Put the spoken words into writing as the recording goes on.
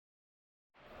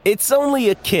It's only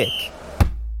a kick,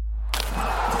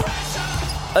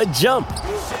 a jump,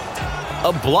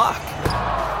 a block.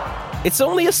 It's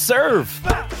only a serve.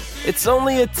 It's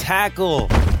only a tackle,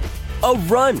 a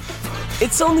run.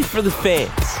 It's only for the fans.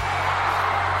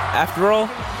 After all,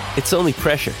 it's only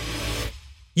pressure.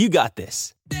 You got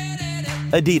this.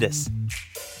 Adidas.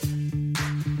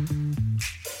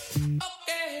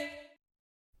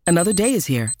 Another day is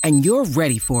here, and you're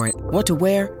ready for it. What to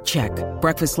wear? Check.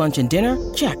 Breakfast, lunch, and dinner?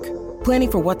 Check.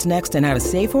 Planning for what's next and how to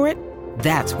save for it?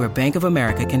 That's where Bank of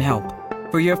America can help.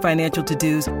 For your financial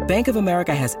to-dos, Bank of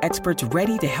America has experts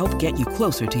ready to help get you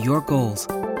closer to your goals.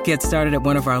 Get started at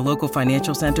one of our local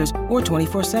financial centers or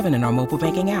 24/7 in our mobile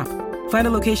banking app. Find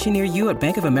a location near you at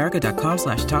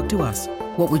bankofamerica.com/talktous.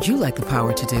 What would you like the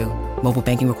power to do? Mobile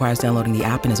banking requires downloading the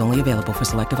app and is only available for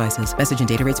select devices. Message and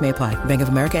data rates may apply. Bank of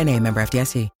America N.A., member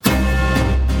FDIC.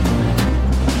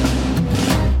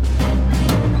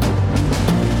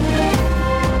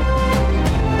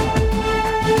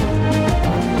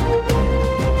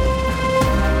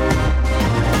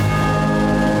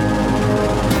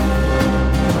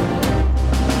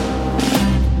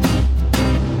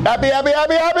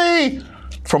 Happy.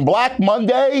 From Black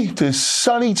Monday to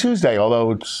Sunny Tuesday,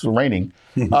 although it's raining.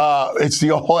 It's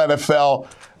the All NFL,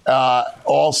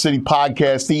 All City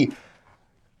podcast, the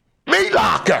Meat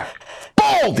Locker,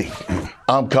 Baldy.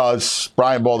 I'm Cuz,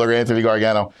 Brian Balder, Anthony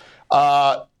Gargano.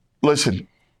 Listen.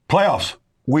 Playoffs.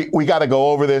 We got to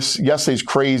go over this. Yesterday's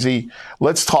crazy.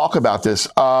 Let's talk about this.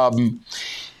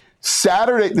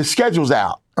 Saturday, the schedule's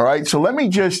out. All right, so let me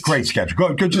just... Great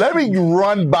schedule. Good. Let me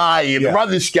run by you, run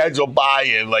the schedule by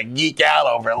you, like geek out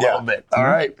over it a little bit, all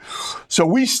right? So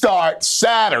we start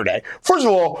Saturday. First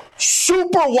of all,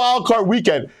 Super Wildcard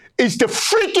Weekend is the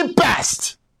freaking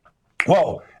best.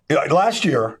 Well, last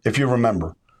year, if you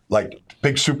remember, like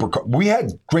big Super... We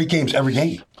had great games every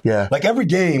game. Yeah. Like every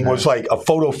game was like a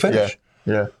photo finish.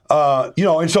 Yeah.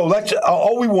 And so that's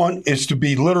all we want is to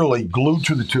be literally glued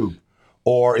to the tube.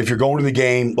 Or if you're going to the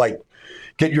game, like...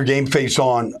 Get your game face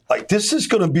on. Like, this is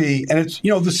going to be, and it's,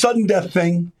 the sudden death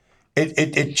thing,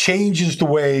 it changes the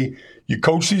way you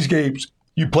coach these games,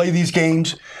 you play these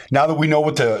games. Now that we know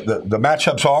what the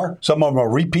matchups are, some of them are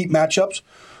repeat matchups.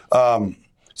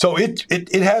 So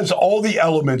it has all the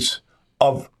elements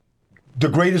of the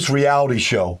greatest reality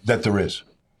show that there is.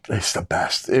 It's the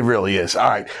best. It really is. All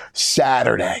right,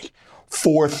 Saturday,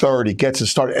 4:30 gets us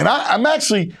started. And I'm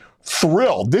actually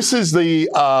thrilled. This is the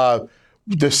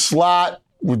slot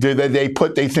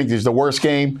they think is the worst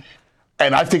game,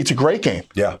 and I think it's a great game.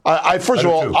 Yeah. First of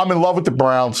all, I'm in love with the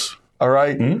Browns. All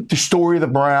right, The story of the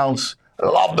Browns. I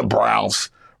love the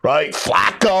Browns. Right,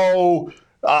 Flacco,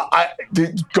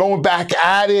 going back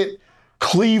at it.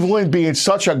 Cleveland being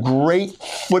such a great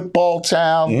football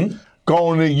town,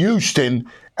 going to Houston,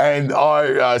 and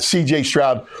our C.J.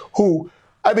 Stroud, who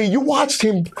you watched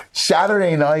him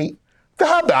Saturday night.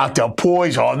 How about the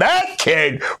poise on that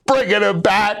kid, bringing him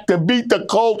back to beat the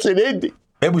Colts in Indy?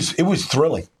 It was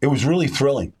thrilling. It was really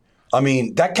thrilling. I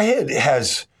mean, that kid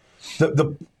has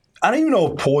the I don't even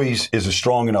know if poise is a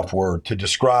strong enough word to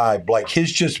describe like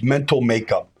his just mental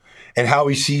makeup and how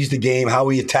he sees the game, how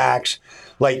he attacks.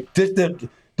 Like the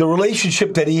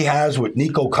relationship that he has with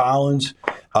Nico Collins,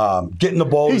 getting the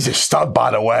ball. He's a stud, by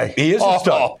the way. He is a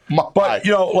stud. But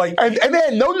and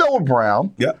then no Noah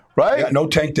Brown. Yeah. Right? Yeah, no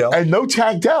Tank Dell. And no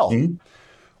Tank Dell. Mm-hmm.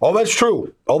 Oh, that's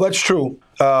true.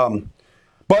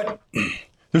 But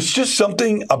there's just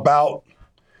something about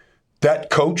that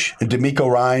coach and DeMeco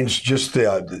Ryans, just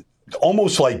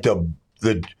almost like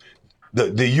the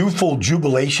youthful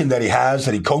jubilation that he has,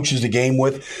 that he coaches the game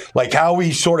with, like how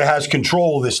he sort of has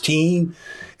control of this team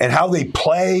and how they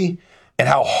play and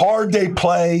how hard they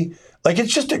play. Like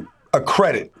it's just a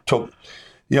credit to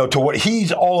what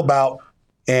he's all about.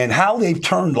 And how they've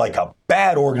turned like a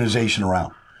bad organization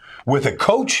around with a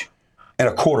coach and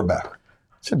a quarterback.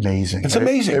 It's amazing. It's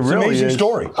amazing. It's really an amazing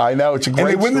story. I know. It's a great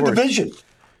story. And they win the division.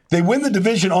 They win the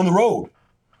division on the road.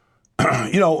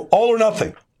 All or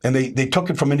nothing. And they took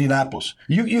it from Indianapolis.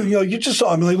 You just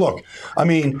saw. Look.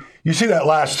 You see that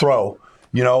last throw.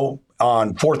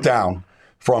 On fourth down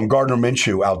from Gardner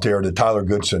Minshew out there to Tyler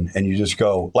Goodson, and you just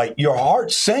go like your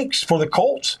heart sinks for the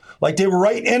Colts. Like they were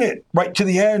right in it, right to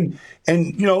the end,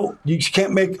 and you just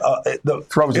can't make the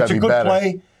throw's got to be better.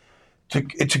 Play.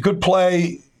 It's a good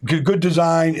play, good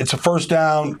design. It's a first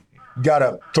down. You got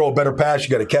to throw a better pass. You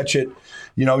got to catch it.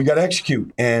 You got to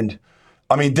execute. And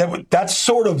that's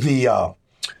sort of the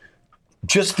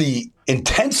just the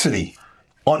intensity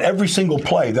on every single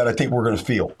play that I think we're going to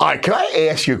feel. All right, can I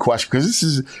ask you a question?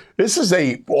 Because this is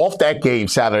a off that game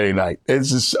Saturday night. It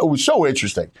was so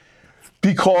interesting.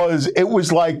 because it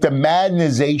was like the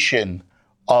maddenization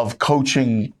of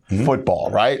coaching football,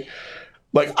 right?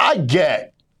 Like, I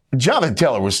get Jonathan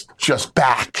Taylor was just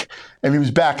back, and he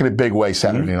was back in a big way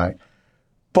Saturday night.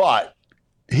 But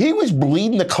he was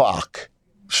bleeding the clock,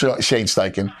 Shane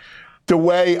Steichen, the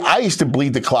way I used to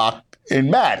bleed the clock in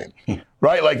Madden,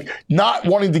 right? Like, not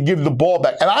wanting to give the ball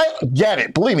back. And I get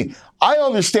it. Believe me, I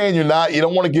understand you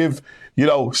don't want to give,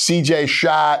 CJ a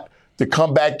shot to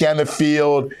come back down the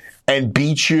field and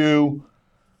beat you.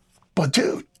 But,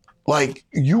 dude, like,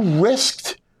 you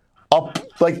risked up,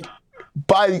 like,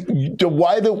 by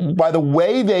the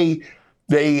way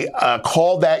they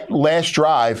called that last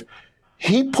drive,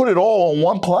 he put it all on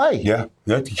one play. Yeah,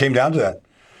 it came down to that.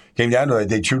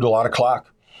 They chewed a lot of clock.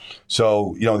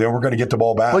 So, they weren't going to get the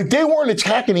ball back. Like, they weren't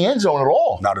attacking the end zone at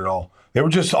all. Not at all. They were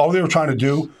just, all they were trying to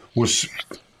do was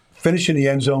finish in the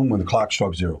end zone when the clock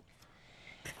struck 0.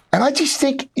 And I just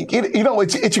think,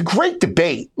 it's a great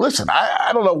debate. Listen,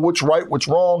 I don't know what's right, what's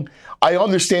wrong. I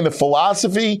understand the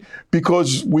philosophy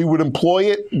because we would employ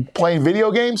it playing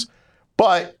video games.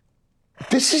 But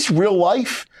this is real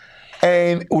life.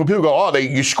 And when people go,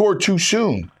 you scored too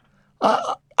soon.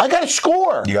 I got to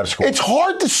score. You got to score. It's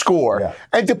hard to score. Yeah.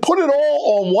 And to put it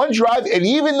all on one drive, and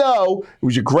even though it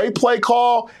was a great play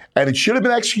call and it should have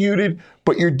been executed,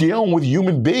 but you're dealing with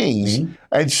human beings. Mm-hmm.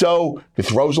 And so the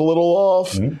throw's a little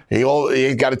off. Mm-hmm.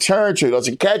 He got a turn, so he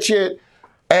doesn't catch it.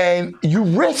 And you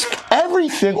risk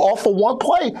everything off of one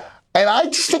play. And I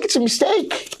just think it's a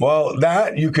mistake. Well,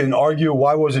 that you can argue,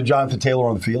 why wasn't Jonathan Taylor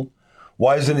on the field?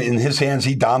 Why isn't it in his hands?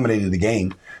 He dominated the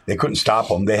game. They couldn't stop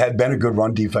him. They had been a good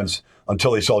run defense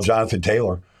until they saw Jonathan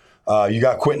Taylor. You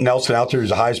got Quentin Nelson out there who's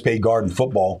the highest paid guard in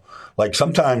football. Like,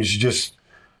 sometimes you just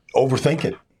overthink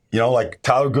it. Like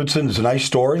Tyler Goodson is a nice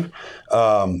story.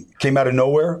 Came out of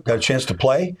nowhere, got a chance to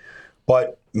play.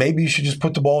 But maybe you should just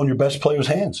put the ball in your best player's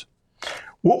hands.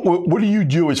 What do you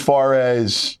do as far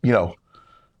as,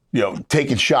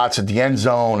 taking shots at the end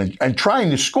zone and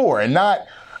trying to score and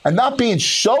not being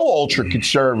so ultra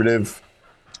conservative?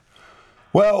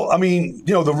 Well, I mean,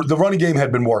 the running game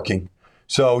had been working,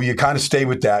 so you kind of stay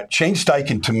with that. Shane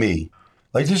Steichen, to me,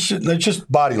 like this, just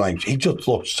body language. He just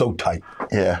looks so tight.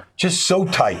 Yeah, just so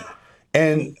tight.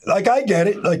 And like, I get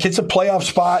it. Like, it's a playoff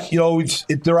spot.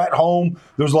 They're at home.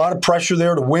 There's a lot of pressure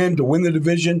there to win the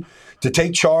division, to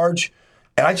take charge.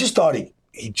 And I just thought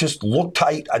he just looked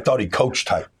tight. I thought he coached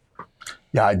tight.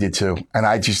 Yeah, I did too. And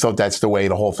I just thought that's the way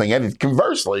the whole thing ended.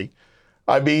 Conversely,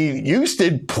 I mean,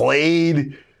 Houston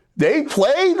played. They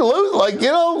played like,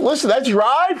 listen, that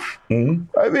drive.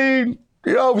 Mm-hmm. I mean,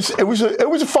 it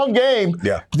was a fun game.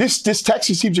 Yeah. This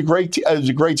Texas team's a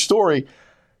great story.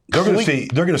 They're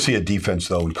going to see a defense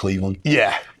though in Cleveland.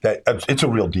 Yeah. That it's a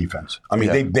real defense. I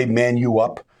mean, they man you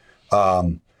up.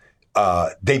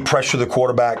 They pressure the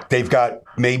quarterback. They've got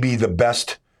maybe the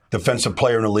best defensive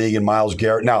player in the league in Myles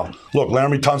Garrett. Now, look,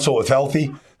 Laramie Tunsil, if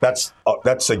healthy, that's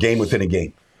a game within a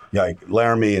game. Yeah, like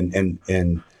Laramie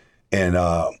and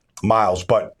Myles,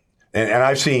 but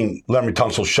I've seen Laramie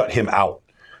Tunsil shut him out.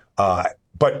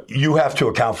 But you have to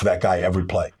account for that guy every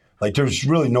play. Like, there's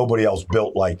really nobody else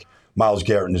built like Myles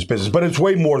Garrett in this business. But it's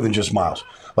way more than just Myles.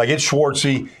 Like, it's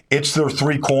Schwartzy, it's their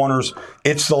 3 corners,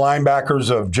 it's the linebackers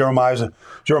of Jeremiah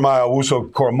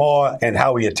Owusu-Koramoah and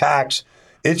how he attacks.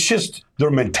 It's just their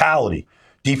mentality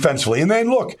defensively. And then,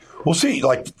 look, we'll see.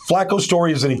 Like, Flacco's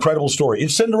story is an incredible story.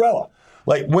 It's Cinderella.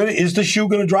 Like, when is the shoe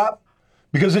going to drop?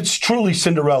 Because it's truly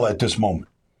Cinderella at this moment.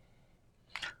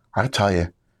 I'll tell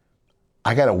you,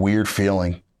 I got a weird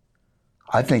feeling.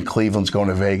 I think Cleveland's going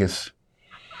to Vegas.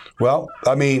 Well,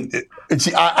 I mean,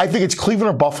 I think it's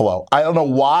Cleveland or Buffalo. I don't know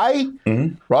why,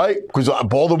 right? Because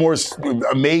Baltimore's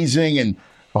amazing and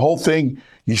the whole thing.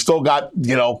 You still got,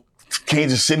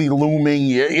 Kansas City looming.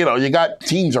 You got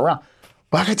teams around.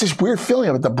 But I got this weird feeling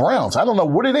about the Browns. I don't know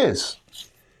what it is.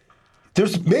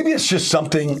 Maybe it's just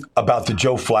something about the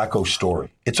Joe Flacco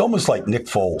story. It's almost like Nick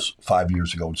Foles 5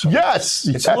 years ago. Yes.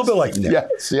 It's a little bit like Nick.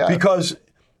 Yes, yeah. Because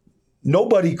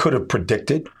nobody could have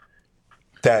predicted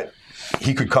that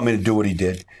he could come in and do what he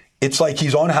did. It's like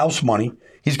he's on house money.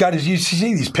 He's got you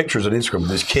see these pictures on Instagram of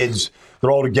his kids.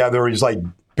 They're all together. He's like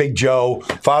Big Joe,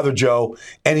 Father Joe.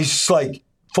 And he's just like,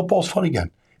 football's fun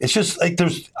again. It's just like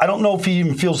I don't know if he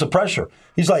even feels the pressure.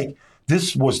 He's like,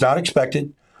 this was not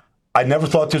expected. I never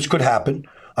thought this could happen.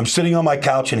 I'm sitting on my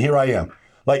couch, and here I am.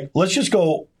 Like, let's just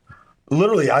go.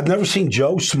 Literally, I've never seen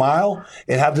Joe smile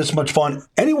and have this much fun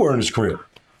anywhere in his career.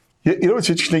 You know what's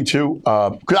interesting, too?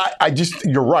 Because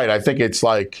you're right. I think it's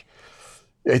like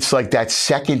that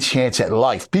second chance at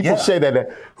life. People say that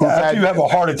after you have a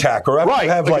heart attack or after you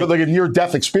have like a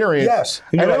near-death experience. Yes.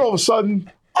 And then all of a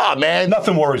sudden, Oh, man.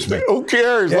 Nothing worries me. Who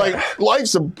cares? Yeah. Like,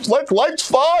 life's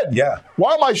fun. Yeah.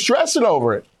 Why am I stressing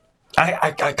over it?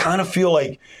 I kind of feel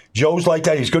like Joe's like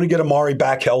that. He's going to get Amari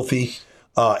back healthy.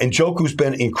 And Njoku's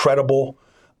been incredible.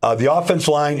 The offense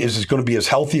line is going to be as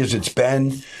healthy as it's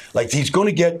been. Like, he's going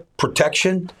to get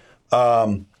protection.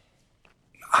 I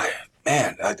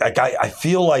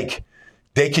feel like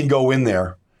they can go in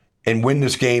there and win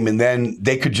this game, and then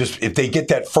they could just, if they get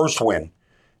that first win,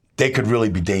 they could really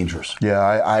be dangerous. Yeah,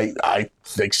 I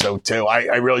think so too.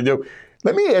 I really do.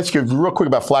 Let me ask you real quick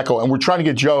about Flacco, and we're trying to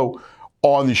get Joe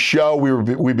on the show.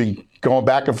 We've been going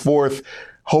back and forth.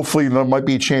 Hopefully, there might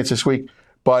be a chance this week.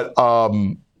 But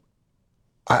I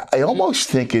almost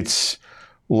think it's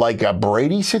like a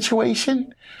Brady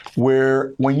situation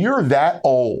where when you're that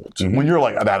old, when you're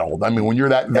like that old, I mean, when you're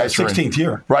that veteran, 16th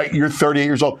year, right? You're 38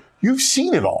 years old. You've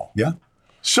seen it all. Yeah.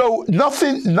 So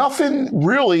nothing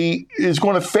really is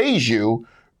going to faze you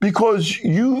because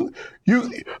you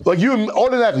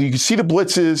automatically, you can see the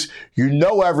blitzes, you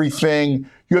know everything,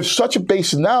 you have such a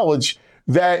base of knowledge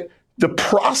that the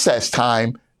process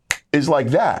time is like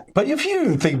that. But if you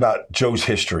even think about Joe's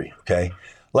history, okay,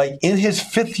 like in his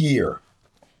 5th year,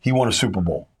 he won a Super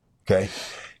Bowl, okay?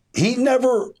 He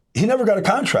never got a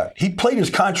contract. He played his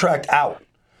contract out.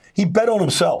 He bet on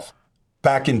himself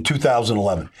back in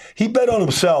 2011. He bet on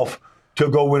himself to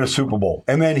go win a Super Bowl,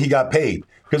 and then he got paid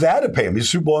because they had to pay him. He's a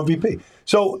Super Bowl MVP.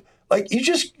 So, like, you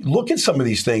just look at some of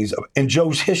these things in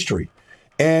Joe's history,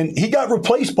 and he got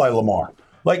replaced by Lamar.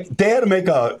 Like, they had to make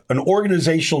an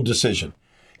organizational decision.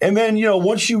 And then,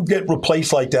 once you get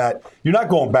replaced like that, you're not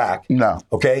going back. No.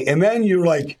 Okay? And then you're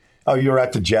like, oh, you're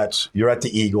at the Jets, you're at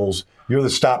the Eagles, you're the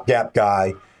stopgap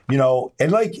guy, and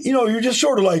you're just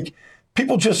sort of like,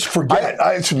 people just forget.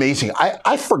 It's amazing.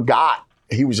 I forgot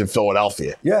he was in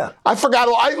Philadelphia. Yeah. I forgot.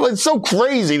 It's so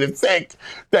crazy to think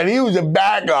that he was a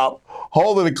backup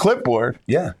holding a clipboard.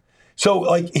 Yeah. So,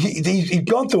 like, he's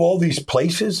gone through all these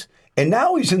places, and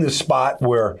now he's in this spot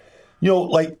where,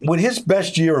 like, when his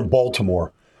best year in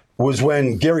Baltimore was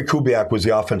when Gary Kubiak was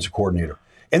the offensive coordinator.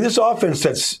 And this offense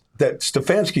that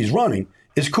Stefanski's running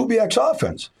is Kubiak's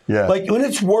offense. Yeah. Like, when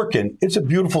it's working, it's a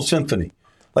beautiful symphony.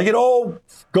 Like, it all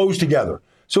goes together.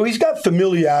 So he's got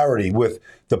familiarity with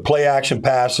the play action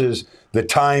passes, the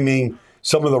timing,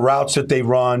 some of the routes that they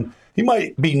run. He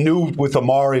might be new with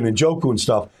Amari and Njoku and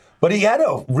stuff, but he had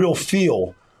a real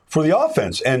feel for the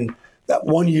offense. And that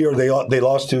one year they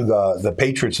lost to the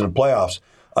Patriots in the playoffs.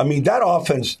 I mean, that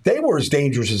offense, they were as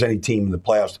dangerous as any team in the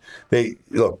playoffs.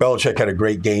 Belichick had a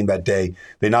great game that day.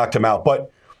 They knocked him out.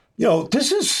 But,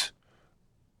 this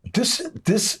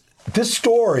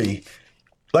story,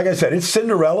 like I said, it's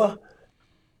Cinderella.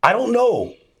 I don't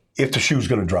know if the shoe's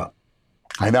going to drop.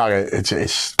 I know.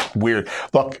 It's weird.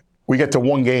 Look, we get to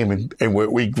one game and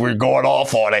we're going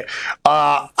off on it.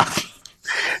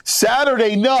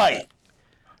 Saturday night,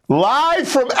 live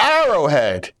from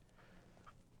Arrowhead,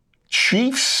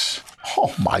 Chiefs,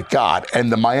 oh my God,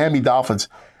 and the Miami Dolphins.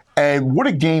 And what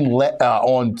a game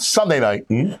on Sunday night,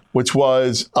 which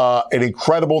was an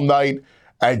incredible night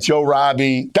at Joe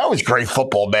Robbie. That was great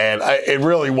football, man. It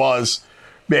really was.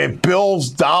 Man, Bills,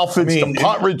 Dolphins, the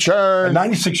punt return. A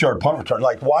 96-yard punt return.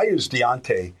 Like, why is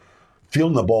Deontay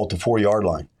fielding the ball at the 4-yard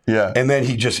line? Yeah. And then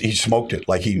he smoked it.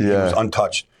 Like, he was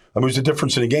untouched. I mean, it was the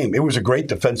difference in the game. It was a great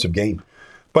defensive game.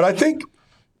 But I think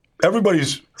everybody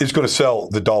is going to sell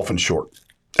the Dolphins short.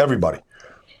 Everybody.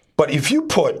 But if you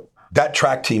put that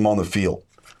track team on the field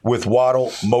with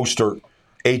Waddle, Mostert,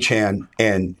 Achane,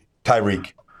 and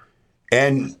Tyreek,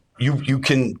 and you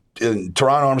can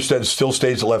Teron Armstead still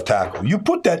stays at left tackle. You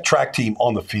put that track team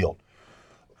on the field,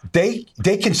 they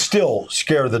can still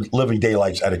scare the living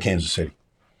daylights out of Kansas City.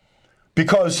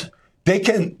 Because they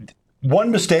can,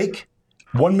 one mistake,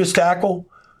 one missed tackle,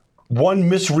 one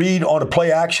misread on a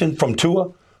play action from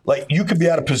Tua, like, you could be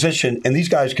out of position and these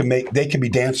guys can be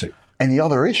dancing. And the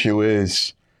other issue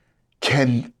is,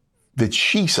 can the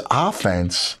Chiefs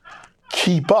offense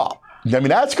keep up? I mean,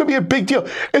 that's going to be a big deal.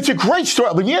 It's a great story.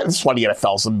 I mean, yeah, this is why the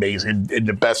NFL is amazing and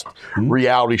the best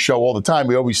reality show all the time.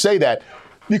 We always say that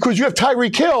because you have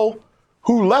Tyreek Hill,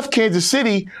 who left Kansas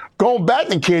City, going back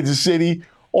to Kansas City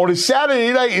on a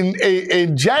Saturday night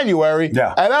in January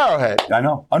at Arrowhead. I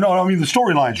know. I mean, the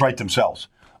storylines write themselves.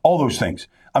 All those things.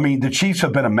 I mean, the Chiefs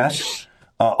have been a mess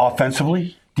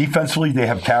offensively. Defensively, they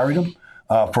have carried them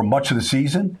for much of the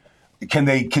season. Can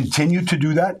they continue to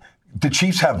do that? The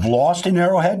Chiefs have lost in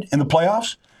Arrowhead in the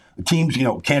playoffs. The teams,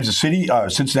 Kansas City,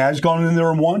 Cincinnati's gone in there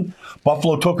and won.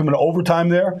 Buffalo took them into overtime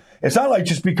there. It's not like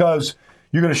just because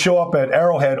you're going to show up at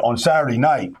Arrowhead on Saturday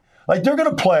night. Like, they're going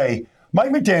to play.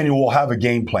 Mike McDaniel will have a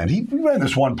game plan. He ran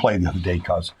this one play the other day,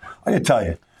 cuz. I got to tell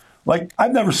you, Like,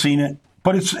 I've never seen it,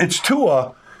 but it's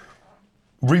Tua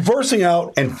reversing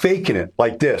out and faking it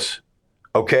like this,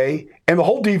 okay? And the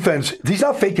whole defense, he's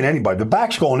not faking anybody. The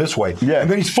back's going this way, and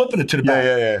then he's flipping it to the back.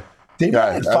 Yeah. They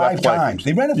ran it 5 times.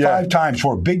 They ran it 5 times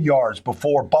for big yards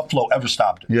before Buffalo ever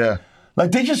stopped it. Yeah.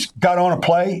 Like, they just got on a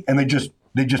play, and they just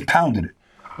pounded it.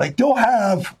 Like, they'll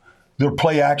have their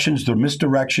play actions, their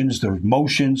misdirections, their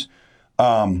motions.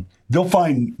 They'll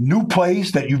find new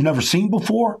plays that you've never seen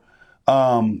before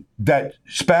that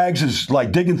Spags is,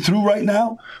 like, digging through right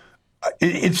now.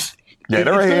 It's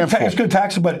they're a handful. It's going to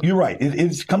tax it, but you're right.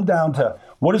 It's come down to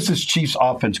what is this Chiefs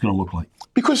offense going to look like?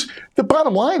 Because the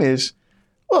bottom line is,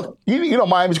 look, you know,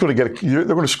 Miami's going to they're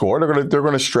going to score. They're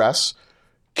going to stress.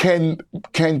 Can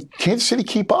Kansas City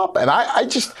keep up? And I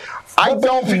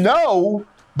don't know.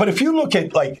 But if you look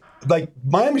at like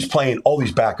Miami's playing all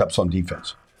these backups on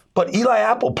defense, but Eli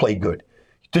Apple played good.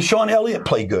 Deshaun Elliott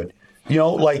played good. You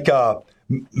know, like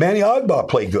Manny Agba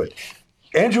played good.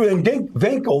 Andrew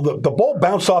Vinkel, the ball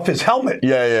bounced off his helmet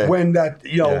when that,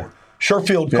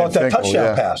 Sherfield caught that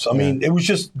touchdown pass. I mean, it was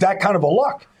just that kind of a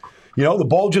luck. You know, the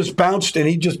ball just bounced, and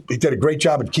he did a great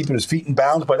job at keeping his feet in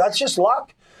bounds, but that's just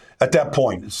luck at that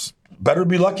point. It's better to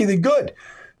be lucky than good.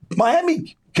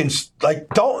 Miami can,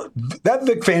 that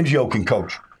Vic Fangio can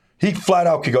coach. He flat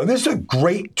out can go. This is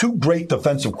two great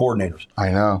defensive coordinators. I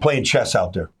know. Playing chess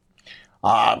out there.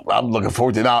 I'm looking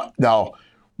forward to it. Now,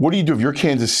 what do you do if you're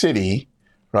Kansas City,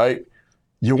 right?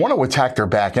 You want to attack their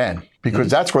back end because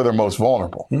that's where they're most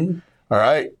vulnerable. Mm-hmm. All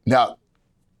right? Now,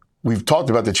 we've talked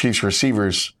about the Chiefs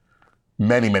receivers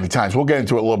many, many times. We'll get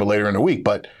into it a little bit later in the week.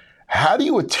 But how do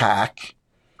you attack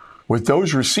with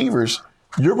those receivers?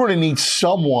 You're going to need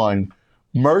someone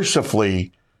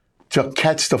mercifully to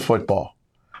catch the football.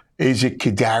 Is it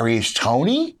Kadarius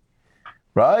Toney?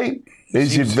 Right?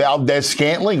 Is it Valdez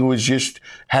Scantling, who has just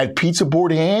had pizza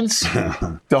board hands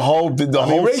the whole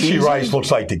season? Rice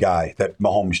looks like the guy that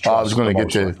Mahomes trusts. I was going to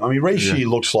get to. I mean, Rashee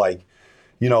looks like,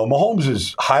 Mahomes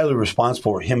is highly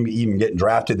responsible for him even getting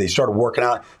drafted. They started working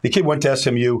out. The kid went to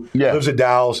SMU, lives in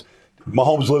Dallas.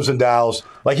 Mahomes lives in Dallas.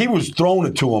 Like, he was throwing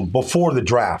it to him before the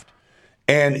draft.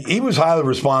 And he was highly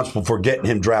responsible for getting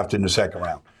him drafted in the second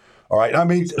round. All right? I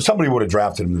mean, somebody would have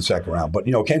drafted him in the second round. But,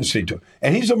 Kansas City too.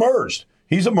 And he's emerged.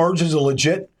 He's emerged as a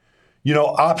legit,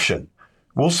 option.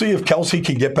 We'll see if Kelsey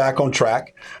can get back on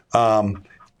track. Real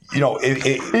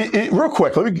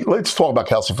quick, let's talk about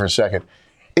Kelsey for a second.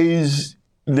 Is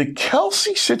the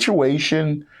Kelsey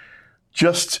situation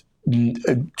just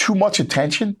too much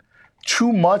attention?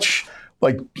 Too much,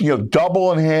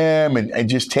 doubling him and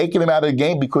just taking him out of the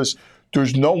game because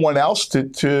there's no one else to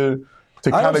kind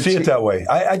of I don't see it that way.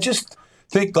 I just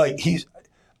think I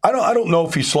don't know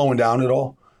if he's slowing down at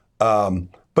all.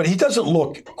 But he doesn't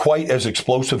look quite as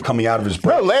explosive coming out of his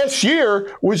break. No, last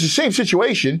year was the same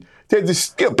situation. They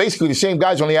had basically the same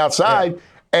guys on the outside,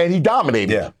 and he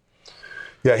dominated.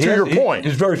 Yeah. To your point.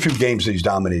 There's very few games that he's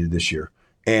dominated this year.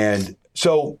 And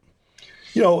so,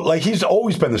 he's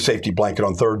always been the safety blanket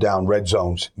on third down, red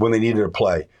zones, when they needed a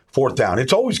play. Fourth down.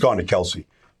 It's always gone to Kelsey.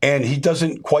 And he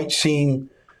doesn't quite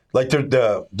seem like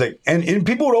and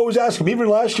people would always ask him, even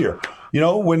last year,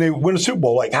 when they win a Super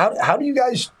Bowl, like, how do you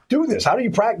guys do this? How do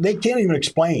you practice? They can't even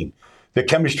explain the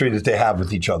chemistry that they have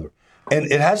with each other. And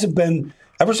it hasn't been,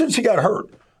 ever since he got hurt,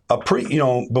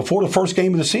 before the first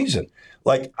game of the season.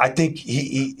 Like, I think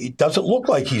he doesn't look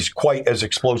like he's quite as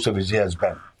explosive as he has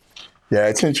been. Yeah,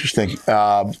 it's interesting.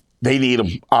 They need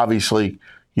him, obviously.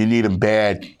 You need him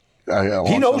bad.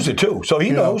 He knows it, too. So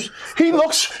he knows.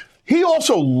 He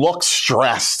also looks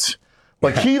stressed.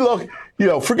 Like, he look,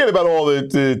 forget about all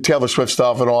the Taylor Swift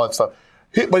stuff and all that stuff.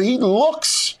 But he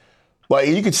looks like,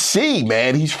 you could see,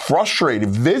 man, he's frustrated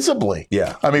visibly.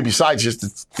 Yeah. I mean, besides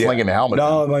just flinging the helmet.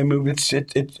 No, I mean,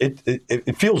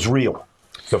 it feels real,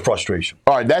 the frustration.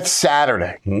 All right, that's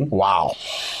Saturday. Mm-hmm. Wow.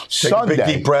 Take Sunday. a big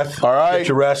deep breath. All right. Get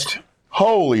your rest.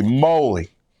 Holy moly.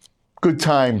 Good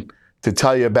time to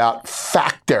tell you about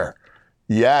Factor.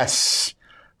 Yes.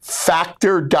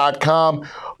 Factor.com.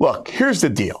 Look, here's the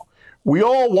deal. We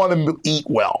all want to eat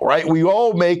well, right? We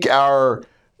all make our,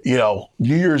 New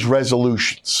Year's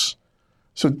resolutions.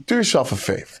 So do yourself a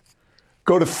favor.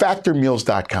 Go to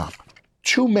factormeals.com.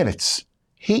 2 minutes.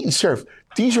 Heat and serve.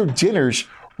 These are dinners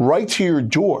right to your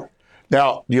door.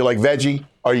 Now, do you like veggie?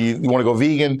 Or you want to go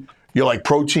vegan? You like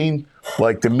protein?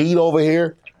 Like the meat over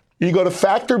here? You go to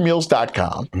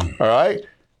factormeals.com, all right?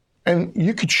 And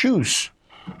you could choose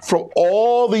from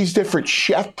all these different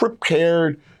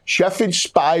chef-prepared,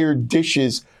 chef-inspired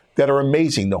dishes that are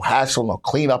amazing. No hassle, no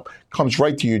cleanup. Comes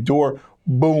right to your door.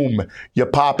 Boom. You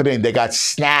pop it in. They got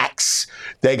snacks.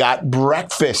 They got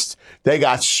breakfast. They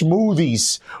got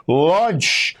smoothies,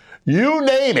 lunch, You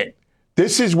name it.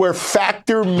 This is where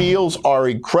Factor meals are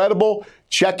incredible.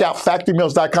 Check out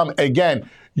factormeals.com. Again,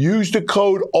 use the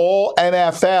code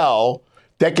ALLNFL.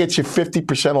 That gets you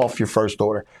 50% off your first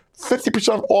order.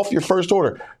 50% off your first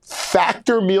order.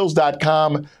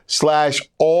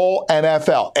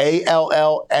 Factormeals.com/AllNFL.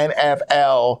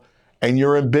 ALLNFL. And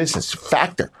you're in business.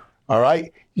 Factor. All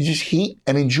right? You just heat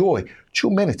and enjoy. 2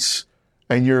 minutes.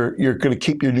 And you're going to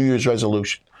keep your New Year's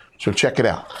resolution. So check it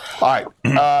out. All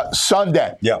right.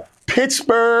 Sunday. Yeah.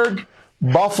 Pittsburgh,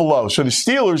 Buffalo. So the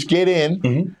Steelers get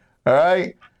in. All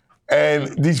right?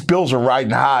 And these Bills are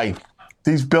riding high.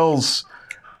 These Bills,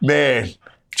 man,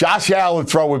 Josh Allen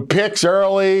throwing picks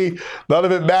early. None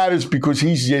of it matters because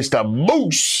he's just a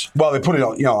moose. Well, they put it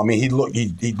on, he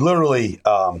literally,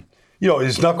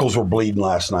 his knuckles were bleeding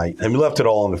last night, and he left it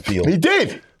all on the field. He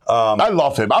did. I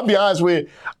love him. I'll be honest with you.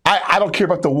 I don't care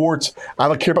about the warts. I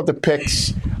don't care about the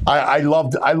picks. I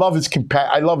love his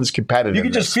competitiveness. You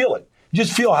can just feel it. You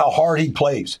just feel how hard he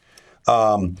plays.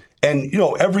 And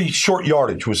every short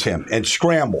yardage was him and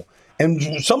scramble.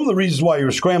 And some of the reasons why he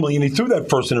was scrambling and he threw that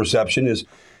first interception is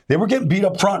they were getting beat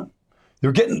up front. They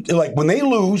were getting when they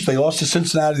lose, they lost to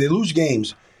Cincinnati, they lose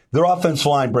games, their offensive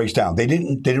line breaks down. They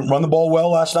didn't run the ball well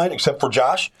last night except for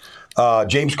Josh.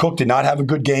 James Cook did not have a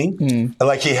good game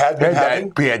like he had been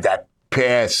having. He had that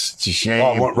pass. It's a shame.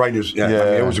 Oh, right.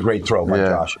 It was a great throw by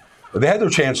Josh. But they had their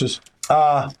chances.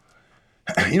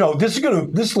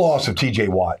 This loss of T.J.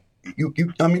 Watt.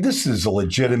 This is a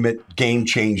legitimate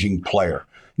game-changing player.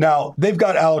 Now, they've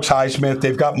got Alex Highsmith,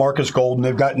 they've got Marcus Golden,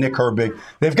 they've got Nick Herbig,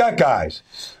 they've got guys.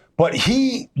 But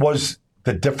he was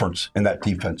the difference in that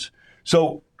defense.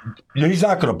 So he's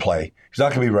not going to play. He's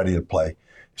not going to be ready to play.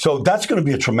 So that's going to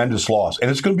be a tremendous loss, and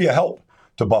it's going to be a help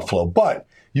to Buffalo. But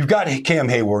you've got Cam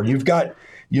Hayward, you've got,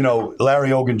 Larry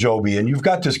Ogunjobi, and you've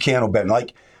got this Keanu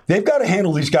Benton. They've got to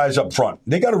handle these guys up front.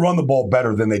 They got to run the ball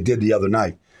better than they did the other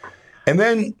night. And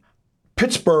then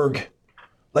Pittsburgh,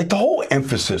 the whole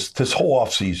emphasis this whole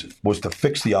offseason was to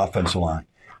fix the offensive line.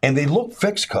 And they look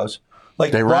fixed, cuz.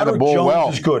 They ran the ball Jones well.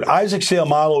 is good. Isaac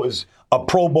Seumalo is a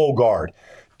Pro Bowl guard.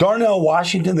 Darnell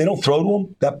Washington, they don't throw to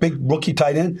him, that big rookie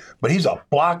tight end, but he's a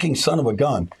blocking son of a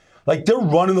gun. They're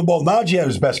running the ball. Najee had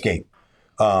his best game,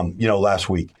 last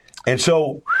week. And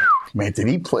so, man, did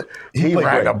he play? He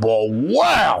ran the ball.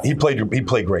 Wow. He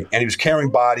played great. And he was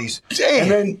carrying bodies.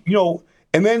 Damn.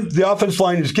 And then the offensive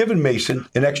line has given Mason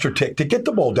an extra tick to get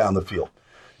the ball down the field,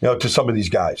 to some of these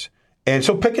guys. And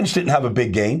so Pickens didn't have a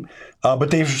big game,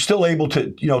 but they were still able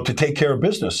to take care of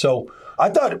business. So I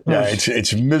thought it was,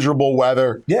 it's miserable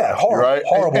weather. Yeah,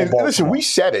 horrible. And listen, we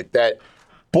said it that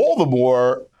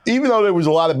Baltimore, even though there was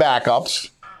a lot of backups,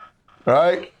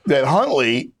 right, that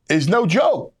Huntley is no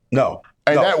joke. No.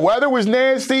 And that weather was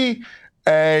nasty,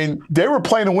 and they were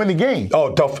playing to win the game.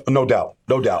 Oh, tough, no doubt.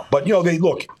 But,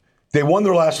 they won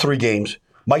their last 3 games.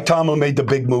 Mike Tomlin made the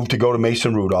big move to go to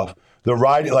Mason Rudolph. They're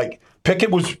riding, Pickett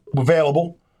was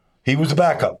available. He was the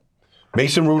backup.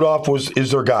 Mason Rudolph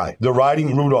is their guy. They're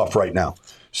riding Rudolph right now.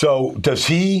 So does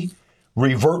he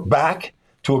revert back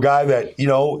to a guy that,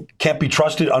 can't be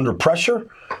trusted under pressure?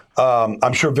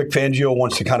 I'm sure Vic Fangio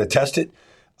wants to kind of test it.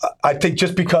 I think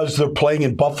just because they're playing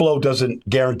in Buffalo doesn't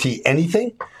guarantee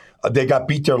anything. They got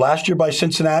beat there last year by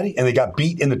Cincinnati, and they got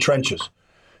beat in the trenches.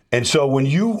 And so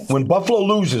when Buffalo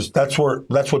loses, that's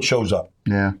what shows up.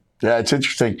 Yeah, it's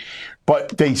interesting.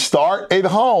 But they start at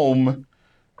home.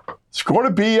 It's going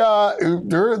to be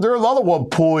they're another one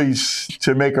poised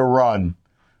to make a run.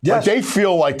 Yes. They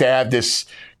feel like they have this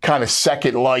kind of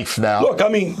second life now.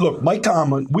 Look, Mike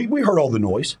Tomlin, we heard all the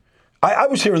noise. I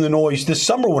was hearing the noise this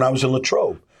summer when I was in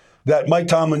Latrobe that Mike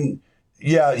Tomlin,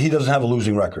 he doesn't have a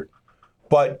losing record.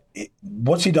 But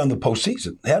what's he done the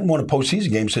postseason? They hadn't won a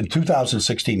postseason game since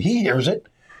 2016. He hears it.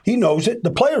 He knows it.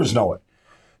 The players know it.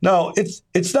 Now,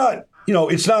 it's not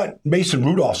Mason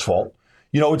Rudolph's fault.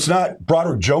 It's not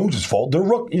Broderick Jones' fault. They're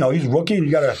he's a rookie and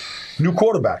you got a new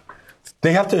quarterback.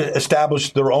 They have to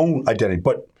establish their own identity.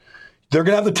 But they're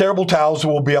going to have the terrible towels that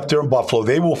will be up there in Buffalo.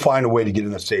 They will find a way to get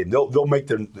in the stadium. They'll make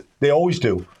they always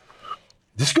do.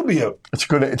 This could be it's a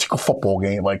good football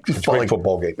game. It's a great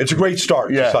football game. It's a great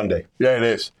start to Sunday. Yeah, it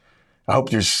is. I hope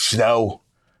there's snow.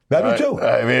 That too.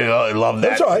 I love that.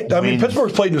 That's all right.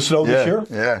 Pittsburgh's played in the snow this year.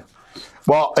 Yeah.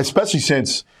 Well, especially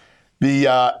since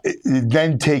it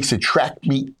then takes a track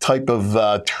meet type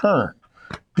of turn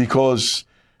because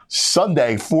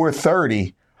Sunday,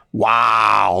 4:30,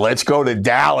 wow, let's go to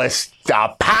Dallas.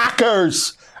 The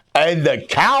Packers and the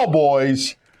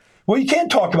Cowboys. Well, you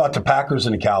can't talk about the Packers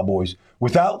and the Cowboys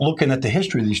without looking at the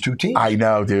history of these two teams. I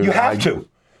know, dude. You have to.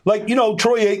 Like,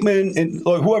 Troy Aikman and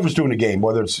whoever's doing the game,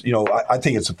 whether it's, I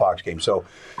think it's a Fox game. So,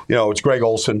 it's Greg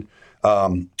Olson.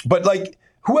 But, like,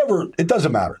 whoever, it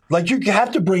doesn't matter. Like, you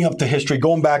have to bring up the history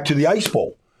going back to the Ice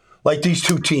Bowl. Like, these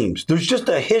two teams. There's just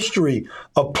a history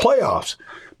of playoffs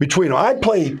between them. I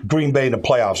played Green Bay in the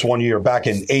playoffs one year back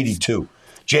in '82.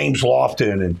 James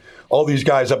Lofton and all these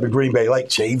guys up in Green Bay. Like,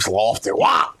 James Lofton.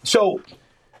 Wow. So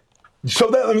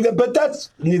that, but that's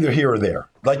neither here or there.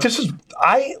 Like,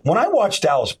 when I watch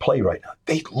Dallas play right now,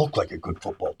 they look like a good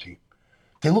football team.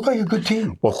 They look like a good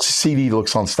team. Well, CD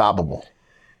looks unstoppable.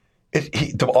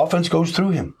 The offense goes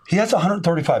through him. He has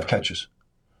 135 catches.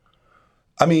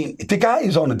 I mean, the guy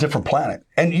is on a different planet.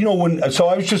 And,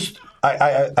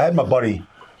 I had my buddy,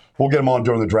 we'll get him on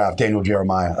during the draft, Daniel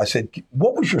Jeremiah. I said,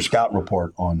 what was your scout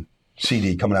report on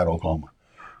CD coming out of Oklahoma?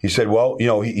 He said, well,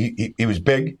 he was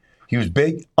big. He was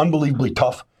big, unbelievably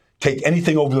tough, take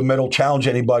anything over the middle, challenge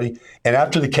anybody, and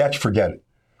after the catch, forget it.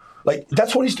 Like,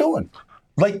 that's what he's doing.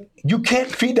 Like, you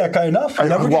can't feed that guy enough. He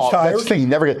never gets tired. That's the thing. He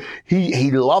never gets.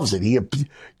 He loves it. He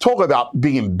talk about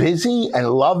being busy and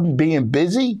love being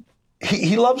busy.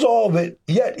 He loves all of it,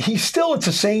 yet he still, at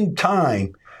the same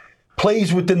time,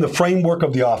 plays within the framework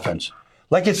of the offense.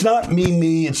 Like, it's not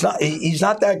me. It's not. He's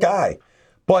not that guy.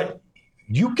 But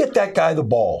you get that guy the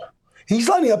ball. He's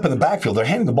lining up in the backfield. They're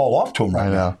handing the ball off to him right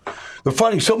now. They're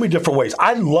finding so many different ways.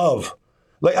 I know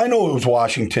it was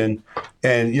Washington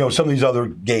and, some of these other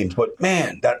games, but,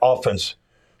 man, that offense,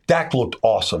 Dak looked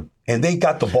awesome. And they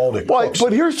got the ball to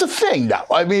But here's the thing, now.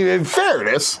 I mean, in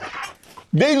fairness,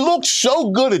 they look so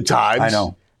good at times. I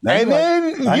know. And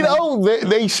then,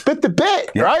 they spit the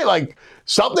bit, right? Like,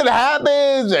 something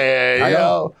happens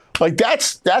and, like,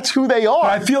 that's who they are.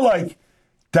 But I feel like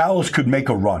Dallas could make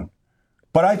a run.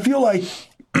 But I feel like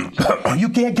you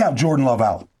can't count Jordan Love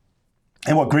out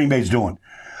and what Green Bay's doing.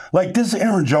 Like, this is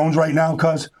Aaron Jones right now,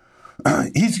 cuz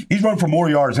he's run for more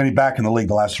yards than any back in the league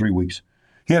the last 3 weeks.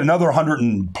 He had another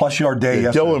 100+ yard day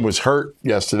yesterday. Dylan was hurt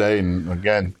yesterday, and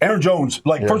again. Aaron Jones,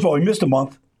 first of all, he missed a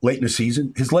month late in the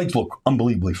season. His legs look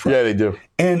unbelievably fresh. Yeah, they do.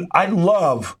 And I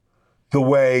love the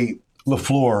way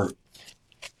LaFleur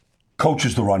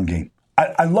coaches the run game.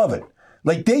 I love it.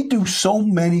 Like, they do so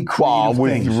many creative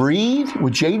things.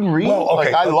 With Jaden Reed? Well,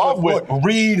 okay. I love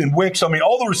Reed and Wicks. I mean,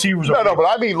 all the receivers are. No, but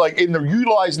I mean, like, in the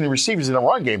utilizing the receivers in the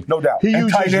run game. No doubt. He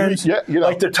uses tight ends. Yeah,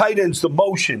 like the tight ends, the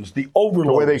motions, the overloads.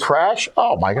 The way they crash.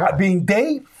 Oh, my God. I mean,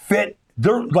 they fit.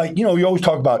 They're like, you always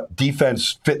talk about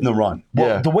defense fitting the run.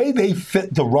 Well, the way they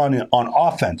fit the run on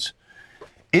offense,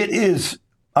 it's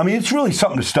really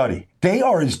something to study. They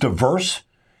are as diverse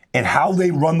in how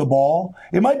they run the ball.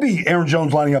 It might be Aaron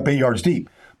Jones lining up 8 yards deep,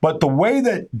 but the way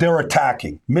that they're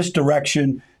attacking,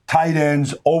 misdirection, tight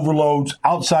ends, overloads,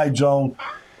 outside zone,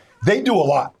 they do a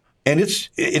lot. And it's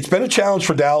been a challenge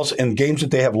for Dallas in games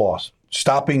that they have lost,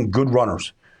 stopping good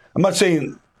runners. I'm not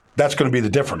saying that's going to be the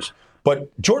difference, but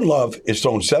Jordan Love is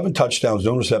throwing 7 touchdowns,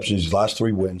 no interceptions his last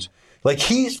 3 wins. Like,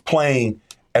 he's playing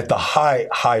at the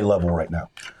high level right now.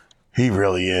 He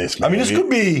really is, man. I mean, this could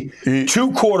be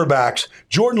 2 quarterbacks.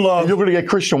 Jordan Love. And you're going to get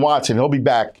Christian Watson. He'll be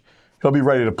back. He'll be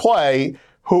ready to play,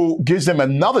 who gives them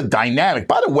another dynamic.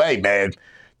 By the way, man,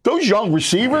 those young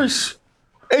receivers,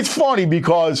 it's funny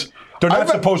because they're not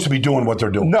supposed to be doing what they're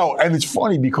doing. No, and it's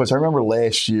funny because I remember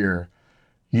last year,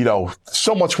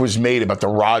 so much was made about the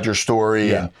Rodgers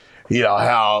story and,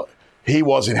 how he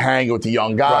wasn't hanging with the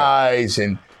young guys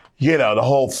and, the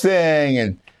whole thing.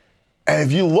 And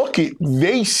if you look at,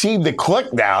 they seem to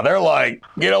click now. They're like,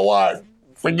 you know what?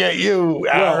 Forget you,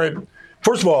 Aaron. Well,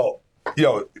 first of all,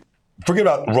 forget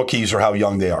about rookies or how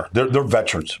young they are. They're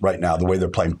veterans right now, the way they're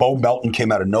playing. Bo Melton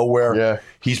came out of nowhere. Yeah.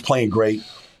 He's playing great.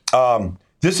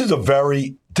 This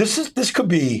could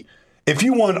be, if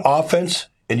you want offense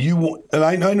and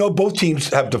I know both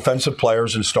teams have defensive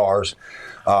players and stars,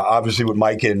 obviously with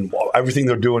Mike and everything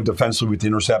they're doing defensively with the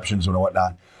interceptions and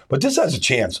whatnot. But this has a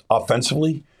chance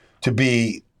offensively to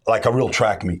be like a real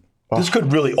track meet. This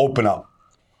could really open up.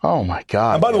 Oh, my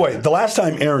God. And by the way, the last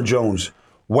time Aaron Jones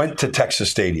went to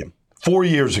Texas Stadium, 4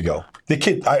 years ago, the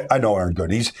kid, I know Aaron good.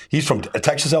 He's from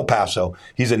Texas, El Paso.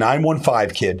 He's a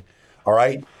 915 kid, all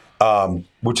right,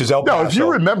 which is El Paso. No, if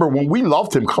you remember when we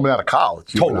loved him coming out of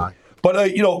college. Totally.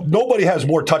 But, nobody has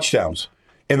more touchdowns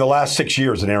in the last 6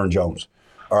 years than Aaron Jones,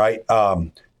 all right,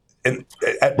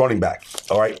 at running back,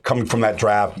 all right, coming from that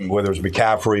draft, whether it's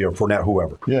McCaffrey or Fournette,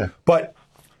 whoever. Yeah. But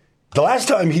the last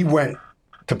time he went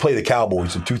to play the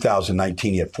Cowboys in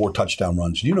 2019, he had 4 touchdown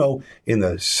runs. In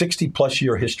the 60-plus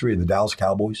year history of the Dallas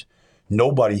Cowboys,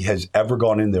 nobody has ever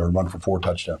gone in there and run for 4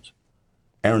 touchdowns.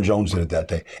 Aaron Jones did it that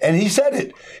day. And he said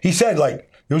it. He said,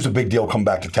 it was a big deal coming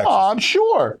back to Texas. Oh, I'm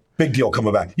sure. Big deal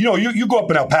coming back. You grew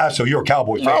up in El Paso. You're a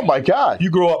Cowboy fan. Oh, my God. You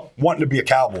grew up wanting to be a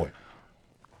Cowboy.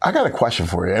 I got a question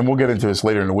for you, and we'll get into this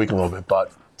later in the week a little bit,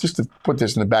 but just to put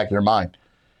this in the back of your mind.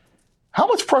 How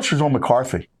much pressure is on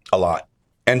McCarthy? A lot.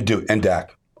 And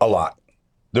Dak. A lot.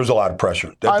 There's a lot of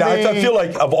pressure. I feel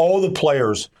like of all the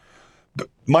players,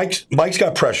 Mike's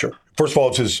got pressure. First of all,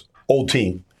 it's his old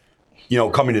team,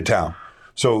 coming to town.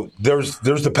 So there's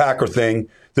the Packer thing.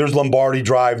 There's Lombardi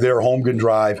Drive there, Holmgren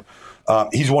Drive.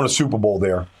 He's won a Super Bowl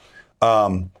there.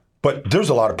 But there's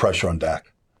a lot of pressure on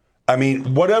Dak. I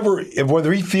mean, whether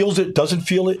he feels it, doesn't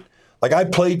feel it. Like I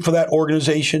played for that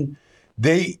organization.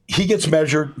 He gets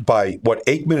measured by what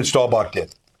Aikman and Staubach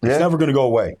did. It's never going to go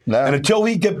away. No. And until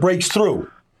he breaks through,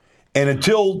 and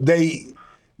until they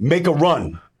make a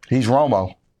run. He's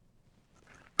Romo.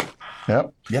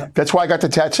 Yep. Yeah. That's why I got the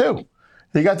tattoo.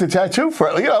 He got the tattoo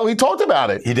for, he talked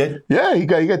about it. He did? Yeah, he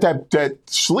got that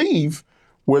sleeve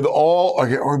with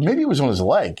or maybe it was on his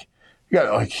leg. He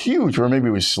got a huge, or maybe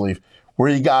it was sleeve, where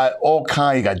he got all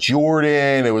kind. He got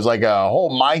Jordan. It was like a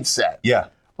whole mindset. Yeah.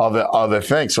 Of the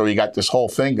thing. So he got this whole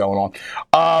thing going on.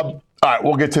 All right,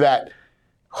 we'll get to that.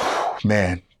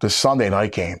 Man, the Sunday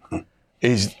night game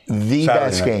is the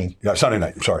best game. Yeah, Sunday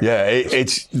night. I'm sorry. Yeah,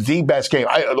 it's the best game.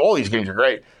 All these games are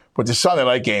great, but the Sunday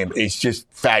night game is just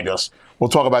fabulous. We'll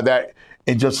talk about that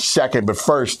in just a second. But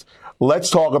first, let's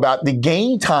talk about the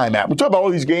Game Time app. We'll talk about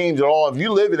all these games and all. If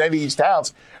you live in any of these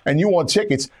towns and you want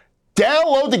tickets,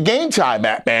 download the Game Time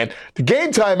app, man. The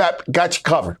Game Time app got you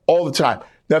covered all the time.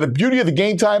 Now, the beauty of the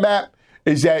Game Time app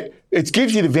is that it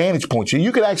gives you the vantage point. So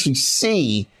you can actually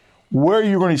see where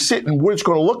you're going to sit and what it's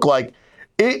going to look like.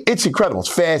 It's incredible. It's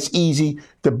fast, easy,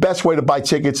 the best way to buy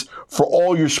tickets for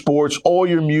all your sports, all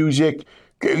your music,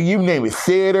 you name it,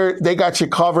 theater. They got you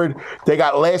covered. They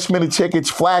got last-minute tickets,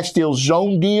 flash deals,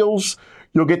 zone deals.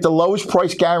 You'll get the lowest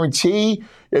price guarantee,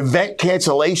 event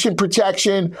cancellation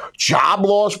protection, job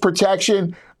loss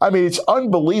protection. I mean, it's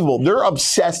unbelievable. They're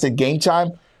obsessed at Game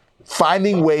Time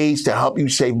finding ways to help you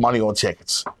save money on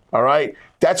tickets. All right?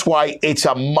 That's why it's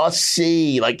a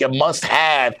must-see, like a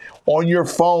must-have on your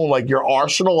phone, like your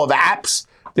arsenal of apps.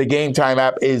 The Game Time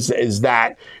app is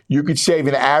that. You could save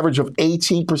an average of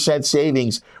 18%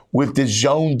 savings with the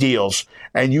zone deals.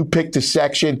 And you pick the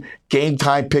section, Game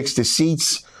Time picks the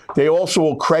seats. They also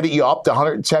will credit you up to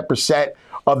 110%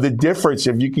 of the difference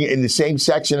if you can in the same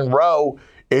section and row.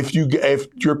 If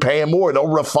you're paying more, they'll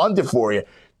refund it for you.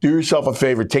 Do yourself a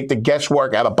favor. Take the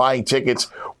guesswork out of buying tickets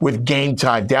with Game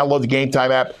Time. Download the Game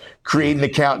Time app, create an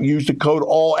account, use the code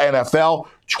ALLNFL,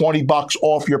 $20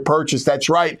 off your purchase. That's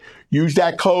right. Use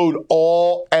that code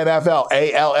ALLNFL,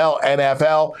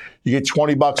 ALLNFL. You get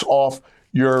 $20 off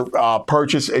your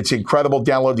purchase. It's incredible.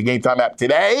 Download the Game Time app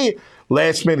today.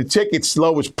 Last minute tickets,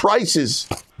 lowest prices,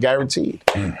 guaranteed.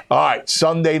 All right,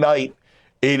 Sunday night.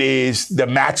 It is the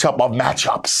matchup of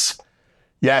matchups.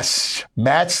 Yes,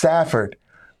 Matt Stafford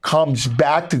comes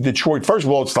back to Detroit. First of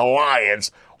all, it's the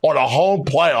Lions on a home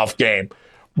playoff game.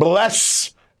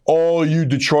 Bless all you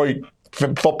Detroit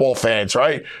football fans,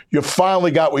 right? You finally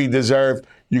got what you deserve.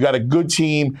 You got a good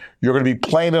team. You're going to be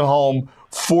playing at home,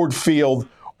 Ford Field,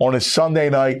 on a Sunday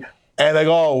night. And they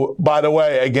go, by the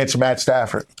way, against Matt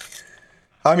Stafford.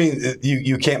 I mean,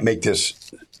 you can't make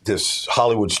this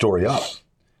Hollywood story up.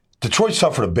 Detroit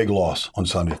suffered a big loss on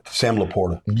Sunday. Sam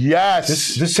Laporta. Yes.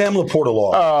 This Sam Laporta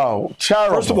loss. Oh,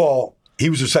 terrible. First of all, he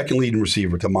was the second leading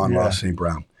receiver to Amon-Ra St.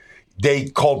 Brown. They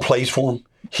called plays for him.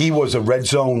 He was a red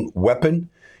zone weapon.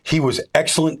 He was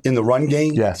excellent in the run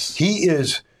game. Yes. He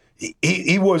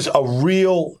was a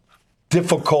real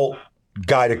difficult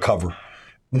guy to cover,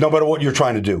 no matter what you're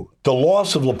trying to do. The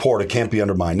loss of Laporta can't be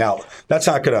undermined. Now, that's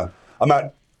not going to – I'm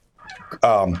not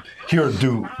here to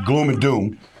do gloom and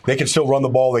doom. They can still run the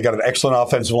ball. They got an excellent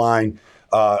offensive line.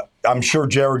 I'm sure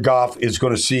Jared Goff is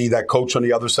going to see that coach on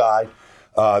the other side.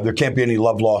 There can't be any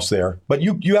love lost there. But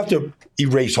you have to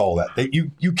erase all that.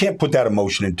 You can't put that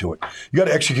emotion into it. You got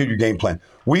to execute your game plan.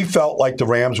 We felt like the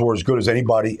Rams were as good as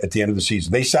anybody at the end of the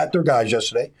season. They sat their guys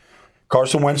yesterday.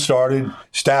 Carson Wentz started.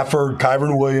 Stafford,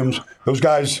 Kyron Williams. Those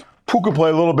guys. Puka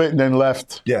played a little bit and then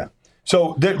left. Yeah.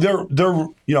 So they're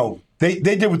They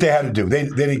did what they had to do. They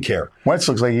didn't care. Wentz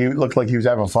looked like he was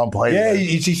having fun playing. Yeah,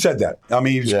 he said that. I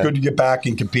mean, it was good to get back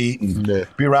and compete and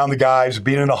be around the guys,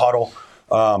 being in a huddle.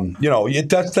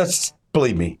 That's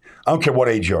believe me. I don't care what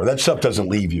age you are. That stuff doesn't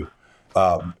leave you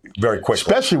very quickly.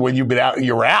 Especially when you've been out.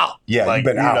 You're out. Yeah, you've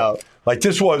been out. Like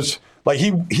this was like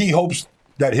he hopes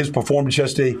that his performance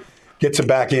yesterday gets him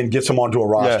back in, gets him onto a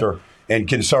roster, and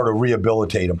can sort of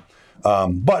rehabilitate him.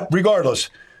 But regardless,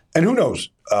 and who knows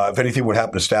if anything would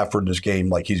happen to Stafford in this game,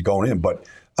 like he's going in. But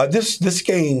this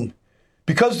game,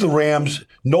 because the Rams,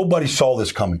 nobody saw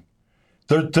this coming.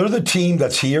 They're the team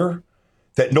that's here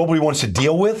that nobody wants to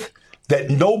deal with, that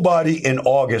nobody in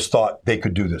August thought they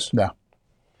could do this. No.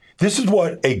 This is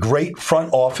what a great front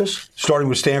office, starting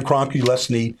with Stan Kroenke, Les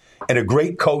Snead, and a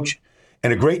great coach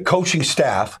and a great coaching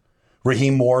staff,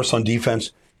 Raheem Morris on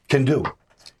defense, can do.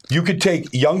 You could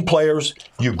take young players,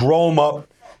 you grow them up,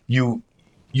 you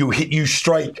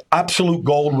strike absolute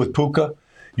gold with Puka,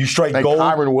 you strike and gold.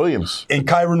 Kyron Williams. And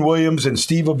Kyron Williams and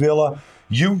Steve Avila.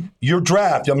 Your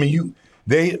draft, I mean,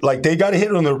 they got to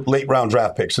hit on their late round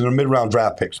draft picks and their mid round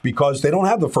draft picks because they don't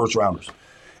have the first rounders.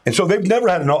 And so they've never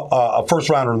had a first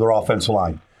rounder in their offensive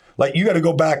line. Like, you got to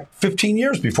go back 15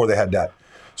 years before they had that.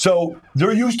 So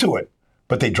they're used to it,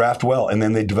 but they draft well and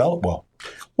then they develop well.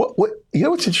 What you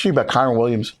know what's interesting about Kyron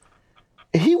Williams?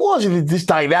 He wasn't this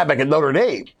dynamic at Notre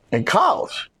Dame in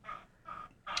college.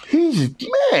 He's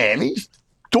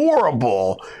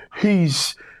durable.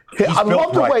 I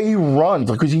love the way he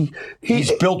runs because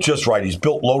he's built just right. He's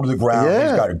built low to the ground. Yeah.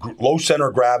 He's got a low center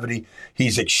of gravity.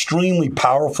 He's extremely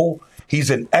powerful. He's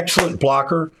an excellent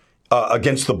blocker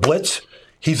against the blitz.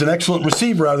 He's an excellent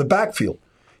receiver out of the backfield.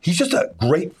 He's just a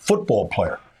great football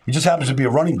player. He just happens to be a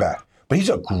running back, but he's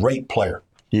a great player.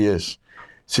 He is.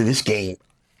 See, this game.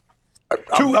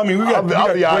 We got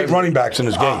great running backs in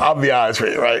this game. I'll be honest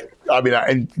with you, right? I mean,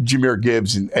 and Jahmyr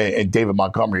Gibbs and David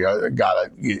Montgomery,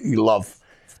 you love,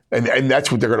 and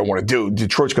that's what they're going to want to do.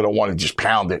 Detroit's going to want to just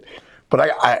pound it. But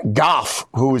Goff,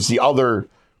 who is the other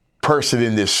person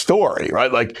in this story,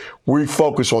 right? Like, we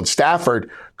focus on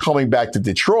Stafford coming back to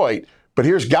Detroit, but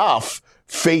here's Goff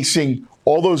facing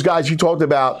all those guys you talked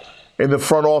about in the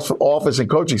front office and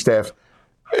coaching staff.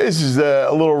 This is a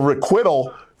little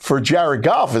requital for Jared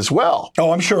Goff as well.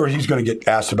 Oh, I'm sure he's going to get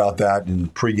asked about that in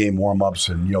pregame warmups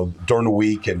and during the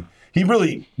week, and he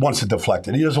really wants to deflect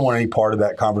it. He doesn't want any part of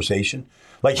that conversation.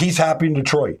 Like, he's happy in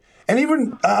Detroit, and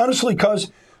even honestly,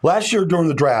 because last year during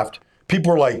the draft,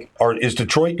 people were like, is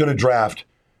Detroit going to draft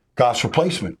Goff's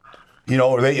replacement? They're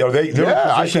in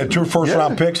a position at 2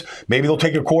 first-round picks. Maybe they'll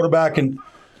take a quarterback, and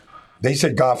they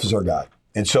said Goff is our guy.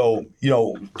 And so,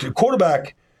 the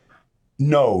quarterback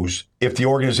knows if the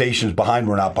organization is behind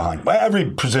or not behind.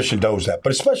 Every position knows that,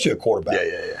 but especially a quarterback.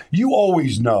 Yeah. You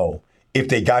always know if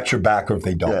they got your back or if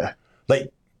they don't. Yeah.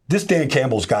 Like, this Dan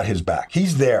Campbell's got his back.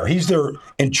 He's there. He's there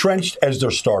entrenched as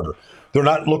their starter. They're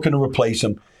not looking to replace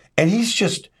him. And he's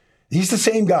the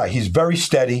same guy. He's very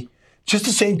steady. Just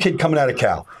the same kid coming out of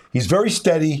Cal. He's very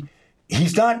steady.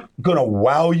 He's not going to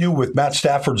wow you with Matt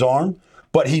Stafford's arm,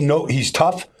 but he's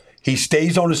tough. He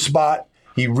stays on his spot.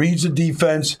 He reads the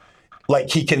defense.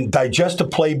 Like, he can digest a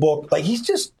playbook. Like, he's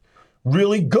just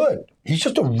really good. He's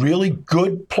just a really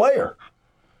good player.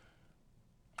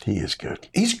 He is good.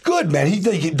 He's good, man.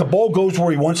 The ball goes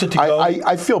where he wants it to go.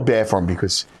 I feel bad for him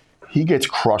because he gets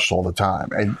crushed all the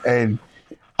time. And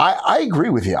I agree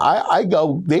with you. I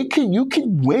go, you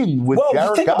can win with Jared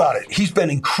Goff. Think about it. He's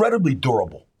been incredibly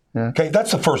durable. Yeah. Okay,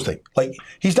 that's the first thing. Like,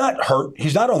 he's not hurt.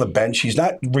 He's not on the bench. He's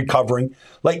not recovering.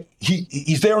 Like,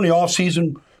 he's there in the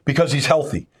offseason because he's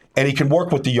healthy and he can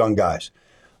work with the young guys.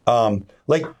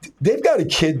 Like, they've got a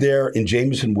kid there in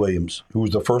Jameson Williams, who was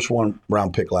the first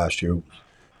round pick last year,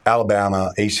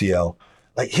 Alabama, ACL.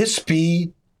 Like, his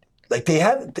speed, like, they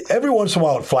have every once in a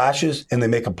while it flashes and they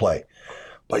make a play.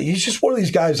 But he's just one of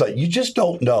these guys, like, you just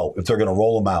don't know if they're going to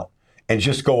roll him out and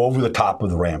just go over the top of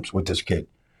the Rams with this kid.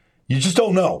 You just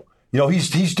don't know. He's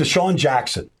Deshaun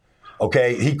Jackson,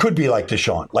 okay? He could be like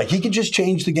Deshaun. Like, he could just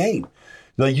change the game.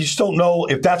 Like, you just don't know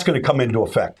if that's going to come into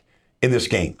effect in this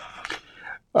game.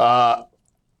 I'll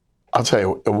tell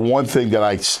you, one thing that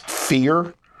I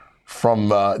fear from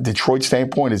Detroit's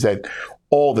standpoint is that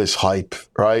all this hype,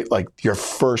 right? Like, your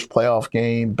first playoff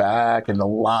game back and the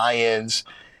Lions.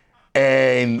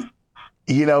 And,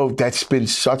 that's been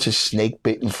such a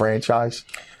snake-bitten franchise.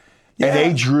 Yeah. And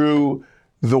they drew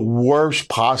the worst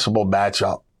possible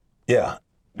matchup. Yeah.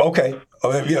 Okay.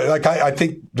 I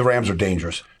think the Rams are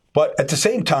dangerous. But at the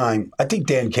same time, I think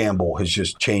Dan Campbell has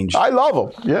just changed. I love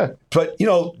him, yeah. But,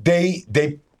 they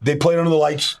played under the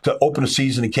lights to open a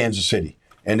season in Kansas City.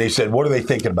 And they said, what are they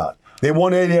thinking about? They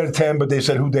won 8 out of 10, but they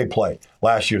said who'd they play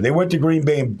last year. They went to Green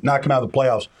Bay and knocked them out of the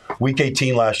playoffs week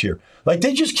 18 last year. Like,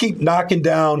 they just keep knocking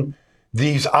down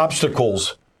these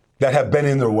obstacles that have been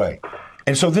in their way.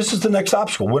 And so this is the next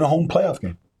obstacle, win a home playoff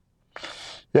game.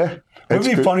 Yeah. It would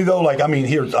be funny, though. Like,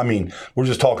 we're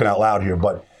just talking out loud here,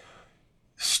 but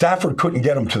Stafford couldn't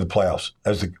get him to the playoffs.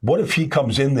 What if he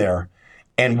comes in there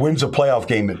and wins a playoff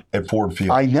game at Ford Field?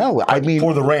 I know.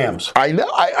 For the Rams. I know.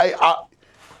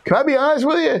 Can I be honest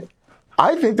with you?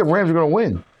 I think the Rams are going to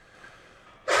win.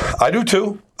 I do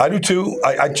too. I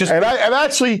just and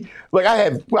actually, like I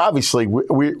have, obviously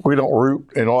we don't root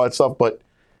and all that stuff, but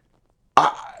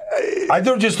I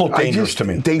don't just look dangerous to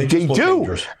me. They just look do,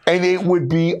 dangerous. And it would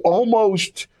be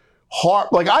almost hard.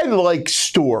 Like I like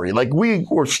story. Like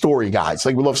we're story guys.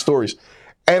 Like we love stories,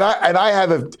 and I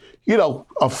have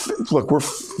look, we're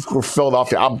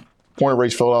Philadelphia. I'm born and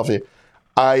raised Philadelphia.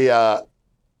 I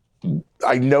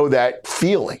know that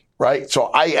feeling, right?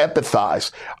 So I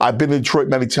empathize. I've been to Detroit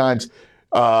many times.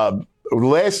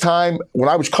 Last time when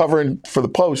I was covering for the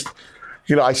Post,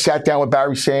 I sat down with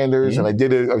Barry Sanders and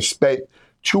I spent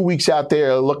 2 weeks out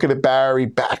there looking at Barry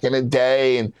back in the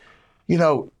day, and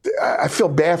I feel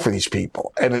bad for these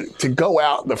people. And to go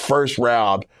out in the first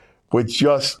round would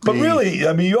just But really,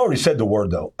 I mean, you already said the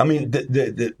word though. I mean,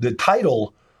 the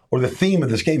title or the theme of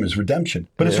this game is redemption.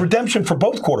 But it's redemption for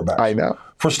both quarterbacks. I know.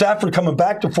 For Stafford coming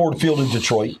back to Ford Field in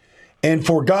Detroit, and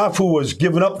for Goff, who was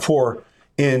given up for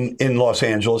in Los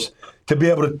Angeles, to be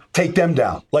able to take them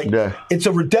down. It's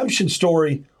a redemption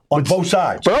story on both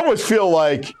sides. But I almost feel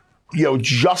like,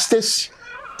 justice,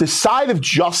 the side of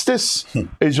justice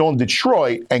is on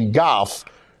Detroit and Goff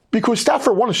because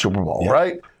Stafford won a Super Bowl,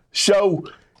 right? So,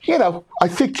 I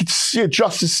think it's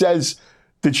justice says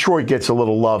Detroit gets a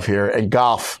little love here and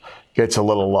Goff gets a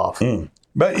little love.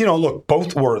 But, look,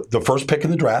 both were the first pick in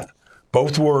the draft.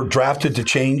 Both were drafted to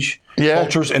change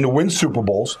cultures and to win Super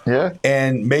Bowls. Yeah.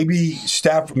 And maybe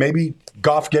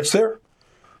Goff gets there.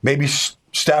 Maybe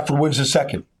Stafford wins the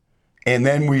second. And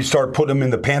then we start putting them in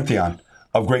the pantheon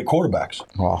of great quarterbacks.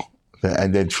 Well,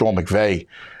 and then Sean McVay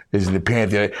is in the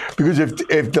pantheon. Because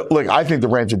look, I think the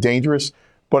Rams are dangerous,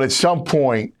 but at some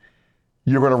point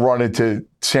you're going to run into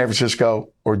San Francisco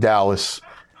or Dallas,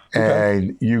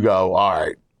 and you go, all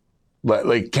right,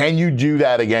 like, can you do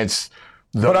that against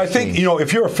those But I think, teams?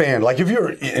 if you're a fan, like if you're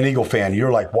an Eagle fan,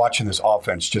 you're like watching this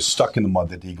offense just stuck in the mud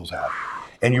that the Eagles have.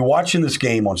 And you're watching this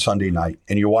game on Sunday night,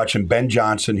 and you're watching Ben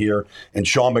Johnson here and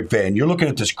Sean McVay, and you're looking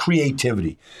at this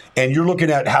creativity, and you're looking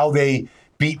at how they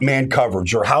beat man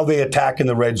coverage or how they attack in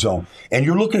the red zone, and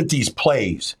you're looking at these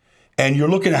plays, and you're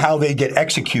looking at how they get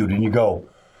executed, and you go,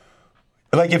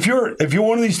 like if you're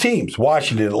one of these teams,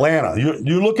 Washington, Atlanta,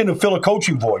 you're looking to fill a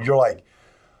coaching void, you're like,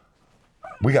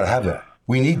 we got to have that.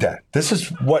 We need that. This is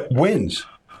what wins.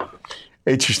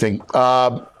 Interesting.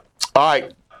 All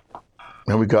right.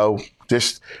 Here we go.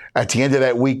 Just at the end of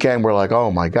that weekend, we're like,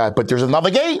 oh, my God. But there's another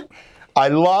game. I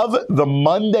love the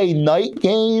Monday night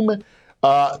game,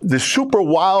 the Super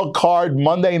Wild Card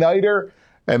Monday Nighter.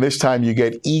 And this time you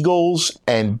get Eagles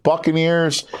and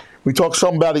Buccaneers. We talked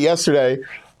something about it yesterday.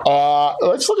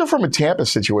 Let's look at it from a Tampa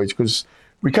situation because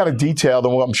we kind of detailed,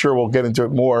 and I'm sure we'll get into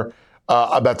it more,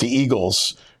 about the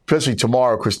Eagles, especially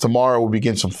tomorrow, because tomorrow we'll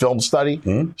begin some film study.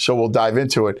 So we'll dive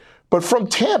into it. But from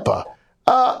Tampa,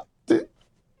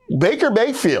 Baker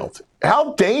Mayfield,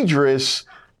 how dangerous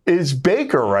is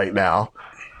Baker right now?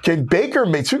 Can Baker,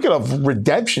 speaking of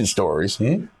redemption stories,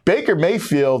 Baker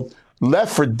Mayfield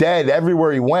left for dead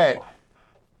everywhere he went.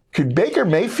 Could Baker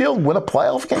Mayfield win a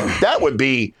playoff game? That would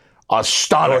be a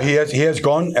stunner. He has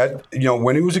gone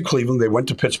when he was at Cleveland, they went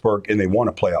to Pittsburgh and they won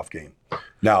a playoff game.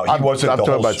 Now he wasn't. I'm the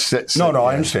talking whole, about six. No,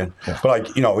 I understand. Yeah.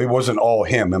 But it wasn't all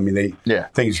him. I mean,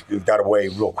 things got away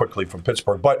real quickly from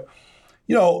Pittsburgh. But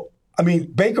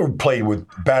Baker played with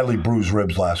badly bruised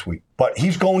ribs last week. But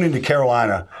he's going into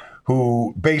Carolina,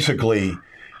 who basically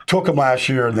took him last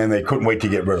year, and then they couldn't wait to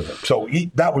get rid of him. So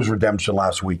that was redemption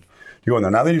last week.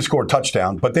 Now they didn't score a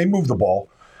touchdown, but they moved the ball.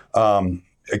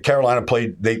 Carolina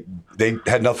played. They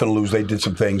had nothing to lose. They did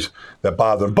some things that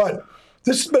bothered them. But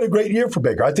this has been a great year for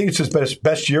Baker. I think it's his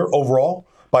best year overall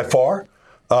by far.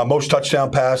 Most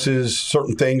touchdown passes,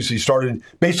 certain things. He started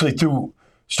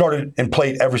and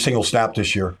played every single snap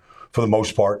this year for the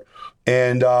most part.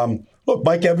 And look,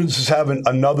 Mike Evans is having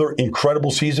another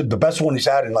incredible season, the best one he's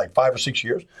had in like 5 or 6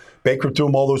 years. Baker threw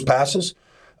him all those passes.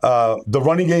 The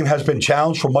running game has been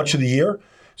challenged for much of the year.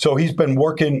 So he's been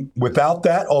working without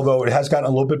that, although it has gotten a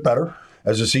little bit better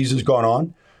as the season's gone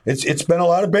on. It's been a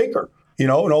lot of Baker,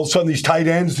 and all of a sudden these tight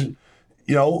ends,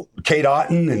 Kate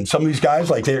Otten and some of these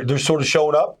guys, like they're sort of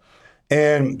showing up.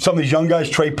 And some of these young guys,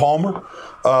 Trey Palmer,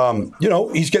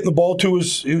 he's getting the ball to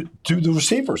the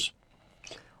receivers.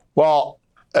 Well,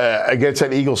 against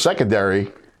that Eagles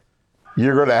secondary,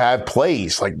 you're going to have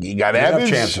plays. Like you got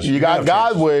Evans, you got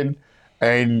Godwin,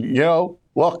 and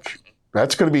look,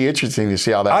 that's going to be interesting to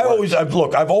see how that works.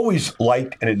 I've always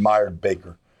liked and admired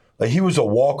Baker. Like he was a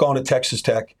walk-on at Texas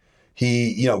Tech.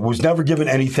 He, was never given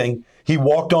anything. He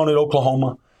walked on at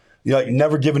Oklahoma.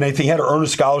 Never given anything. He had to earn a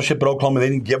scholarship at Oklahoma. They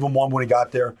didn't give him one when he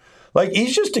got there. Like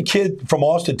he's just a kid from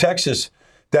Austin, Texas,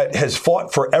 that has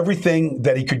fought for everything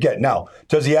that he could get. Now,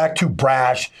 does he act too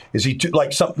brash? Is he too,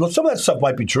 like, some of that stuff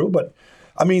might be true, but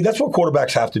I mean, that's what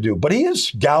quarterbacks have to do. But he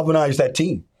has galvanized that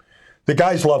team. The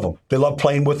guys love him. They love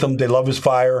playing with him. They love his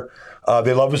fire.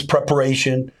 They love his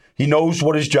preparation. He knows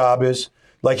what his job is.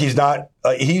 Like, he's not,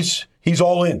 he's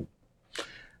all in.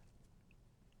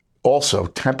 Also,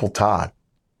 Temple Todd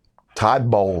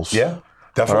Bowles. Yeah,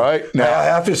 definitely. All right. Now,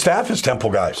 half his staff is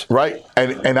Temple guys. Right.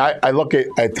 And I look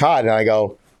at Todd and I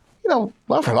go,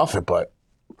 not for nothing, but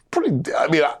pretty, I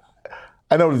mean,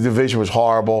 I know the division was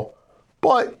horrible,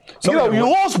 but, you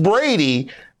lost Brady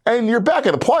and you're back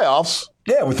in the playoffs.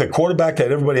 Yeah, with a quarterback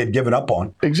that everybody had given up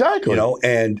on. Exactly.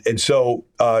 And so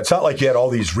it's not like you had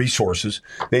all these resources.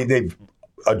 They've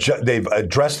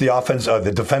addressed the offense,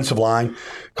 the defensive line,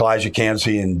 Kalijah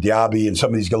Kancey and Diaby and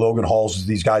some of these Logan Halls,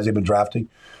 these guys they've been drafting.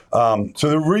 So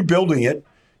they're rebuilding it.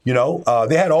 They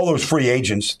had all those free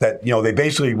agents that, they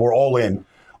basically were all in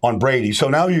on Brady. So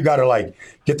now you got to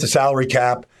get the salary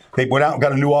cap. They went out and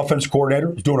got a new offense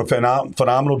coordinator. He's doing a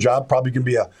phenomenal job. Probably going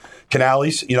to be a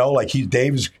Canales.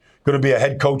 Dave is going to be a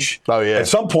head coach. Oh yeah. At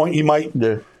some point he might.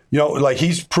 Yeah.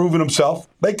 He's proven himself.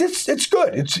 It's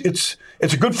good. It's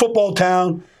a good football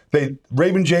town.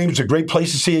 Raymond James is a great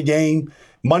place to see a game.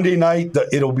 Monday night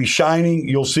it'll be shining.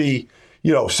 You'll see.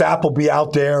 Sapp will be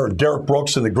out there, and Derek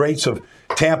Brooks and the greats of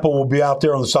Tampa will be out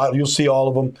there on the side. You'll see all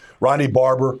of them. Ronnie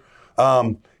Barber.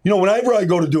 Whenever I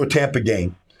go to do a Tampa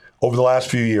game over the last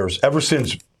few years, ever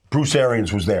since Bruce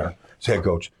Arians was there as head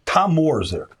coach, Tom Moore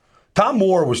is there. Tom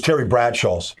Moore was Terry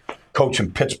Bradshaw's coach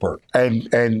in Pittsburgh.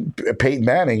 And Peyton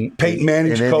Manning. Peyton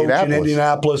Manning's coach in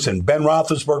Indianapolis, and Ben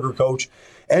Roethlisberger coach.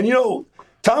 And,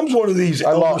 Tom's one of these.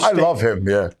 I love him,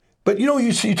 yeah. But,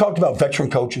 you talked about veteran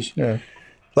coaches. Yeah.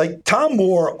 Like Tom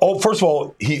Moore, first of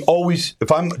all, he always,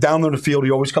 if I'm down on the field,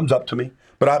 he always comes up to me.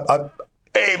 But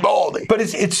hey, Baldy. But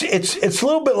it's a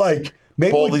little bit like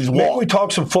maybe we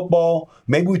talk some football,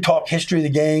 maybe we talk history of the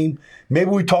game, maybe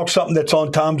we talk something that's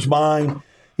on Tom's mind.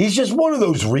 He's just one of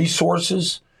those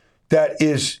resources that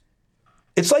is,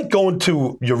 it's like going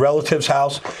to your relative's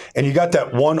house and you got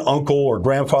that one uncle or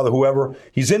grandfather, whoever,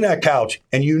 he's in that couch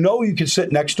and you can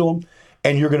sit next to him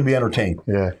and you're going to be entertained.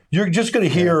 Yeah. You're just going to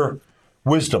hear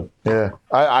wisdom. Yeah.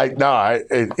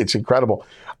 It's incredible.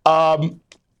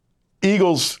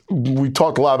 Eagles, we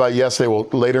talked a lot about yesterday, well,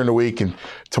 later in the week, and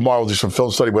tomorrow we'll do some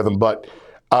film study with them. But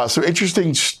some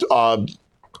interesting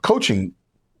coaching.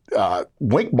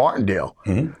 Wink Martindale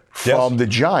from the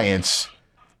Giants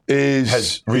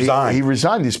has resigned. He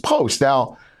resigned his post.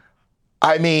 Now,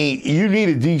 I mean, you need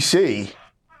a DC.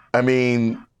 I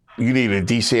mean, you need a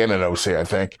DC and an OC, I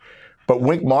think. But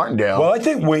Wink Martindale. Well, I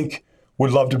think Wink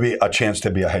would love to be a chance to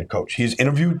be a head coach. He's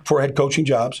interviewed for head coaching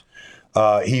jobs.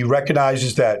 He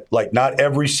recognizes that, not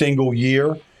every single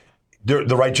year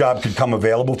the right job could come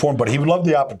available for him, but he would love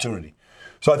the opportunity.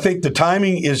 So I think the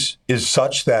timing is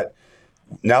such that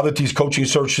now that these coaching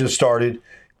searches have started,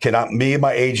 me and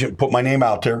my agent put my name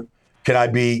out there? Can I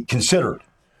be considered?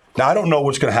 Now, I don't know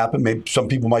what's going to happen. Maybe some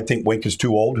people might think Wink is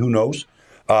too old. Who knows?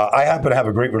 I happen to have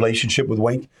a great relationship with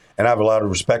Wink, and I have a lot of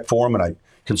respect for him, and I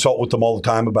consult with him all the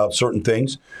time about certain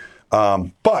things.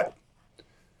 But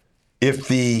if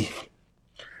he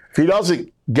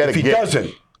doesn't,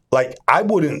 I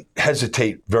wouldn't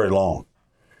hesitate very long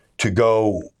to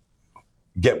go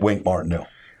get Wink Martindale.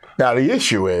 Now, the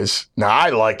issue is,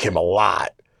 I like him a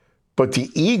lot, but the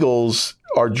Eagles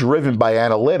are driven by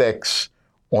analytics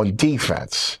on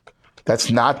defense. That's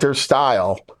not their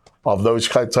style of those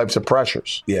types of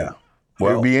pressures. Yeah.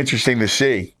 Well, it would be interesting to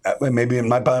see. Maybe it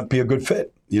might be a good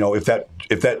fit, if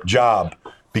that job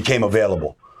became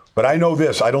available. But I know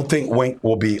this, I don't think Wink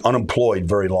will be unemployed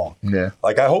very long. Yeah.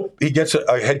 I hope he gets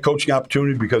a head coaching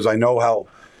opportunity because I know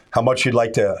how much he'd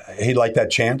like that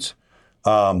chance.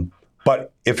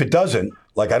 But if it doesn't,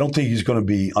 I don't think he's going to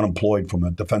be unemployed from a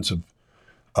defensive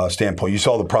standpoint. You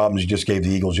saw the problems he just gave the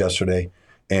Eagles yesterday,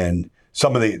 and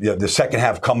some of the second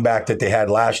half comeback that they had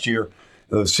last year,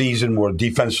 the season where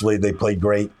defensively they played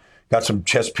great, got some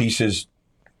chess pieces,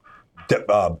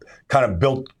 kind of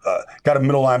built, got a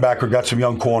middle linebacker, got some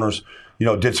young corners,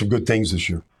 did some good things this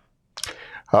year.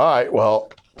 All right,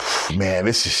 well, man,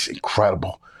 this is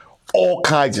incredible. All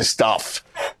kinds of stuff.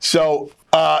 So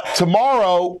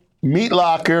tomorrow, Meat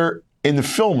Locker in the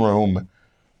film room.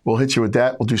 We'll hit you with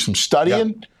that. We'll do some studying.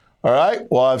 Yep. All right.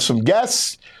 We'll have some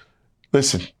guests.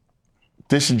 Listen,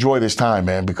 just enjoy this time,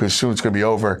 man, because soon it's going to be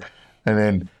over. And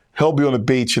then he'll be on the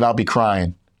beach and I'll be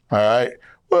crying. All right.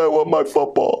 Well, I want my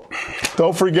football.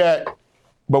 Don't forget.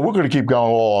 But we're going to keep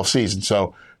going all off season.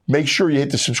 So make sure you hit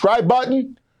the subscribe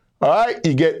button. All right.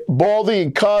 You get Baldy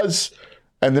and Cuz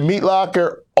and the Meat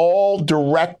Locker, all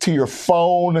direct to your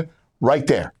phone right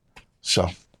there. So,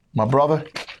 my brother,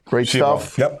 great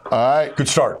stuff. Yep. All right. Good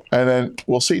start. And then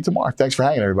we'll see you tomorrow. Thanks for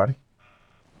hanging, everybody.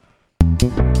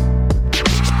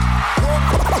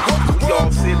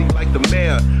 Y'all silly like the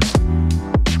mayor.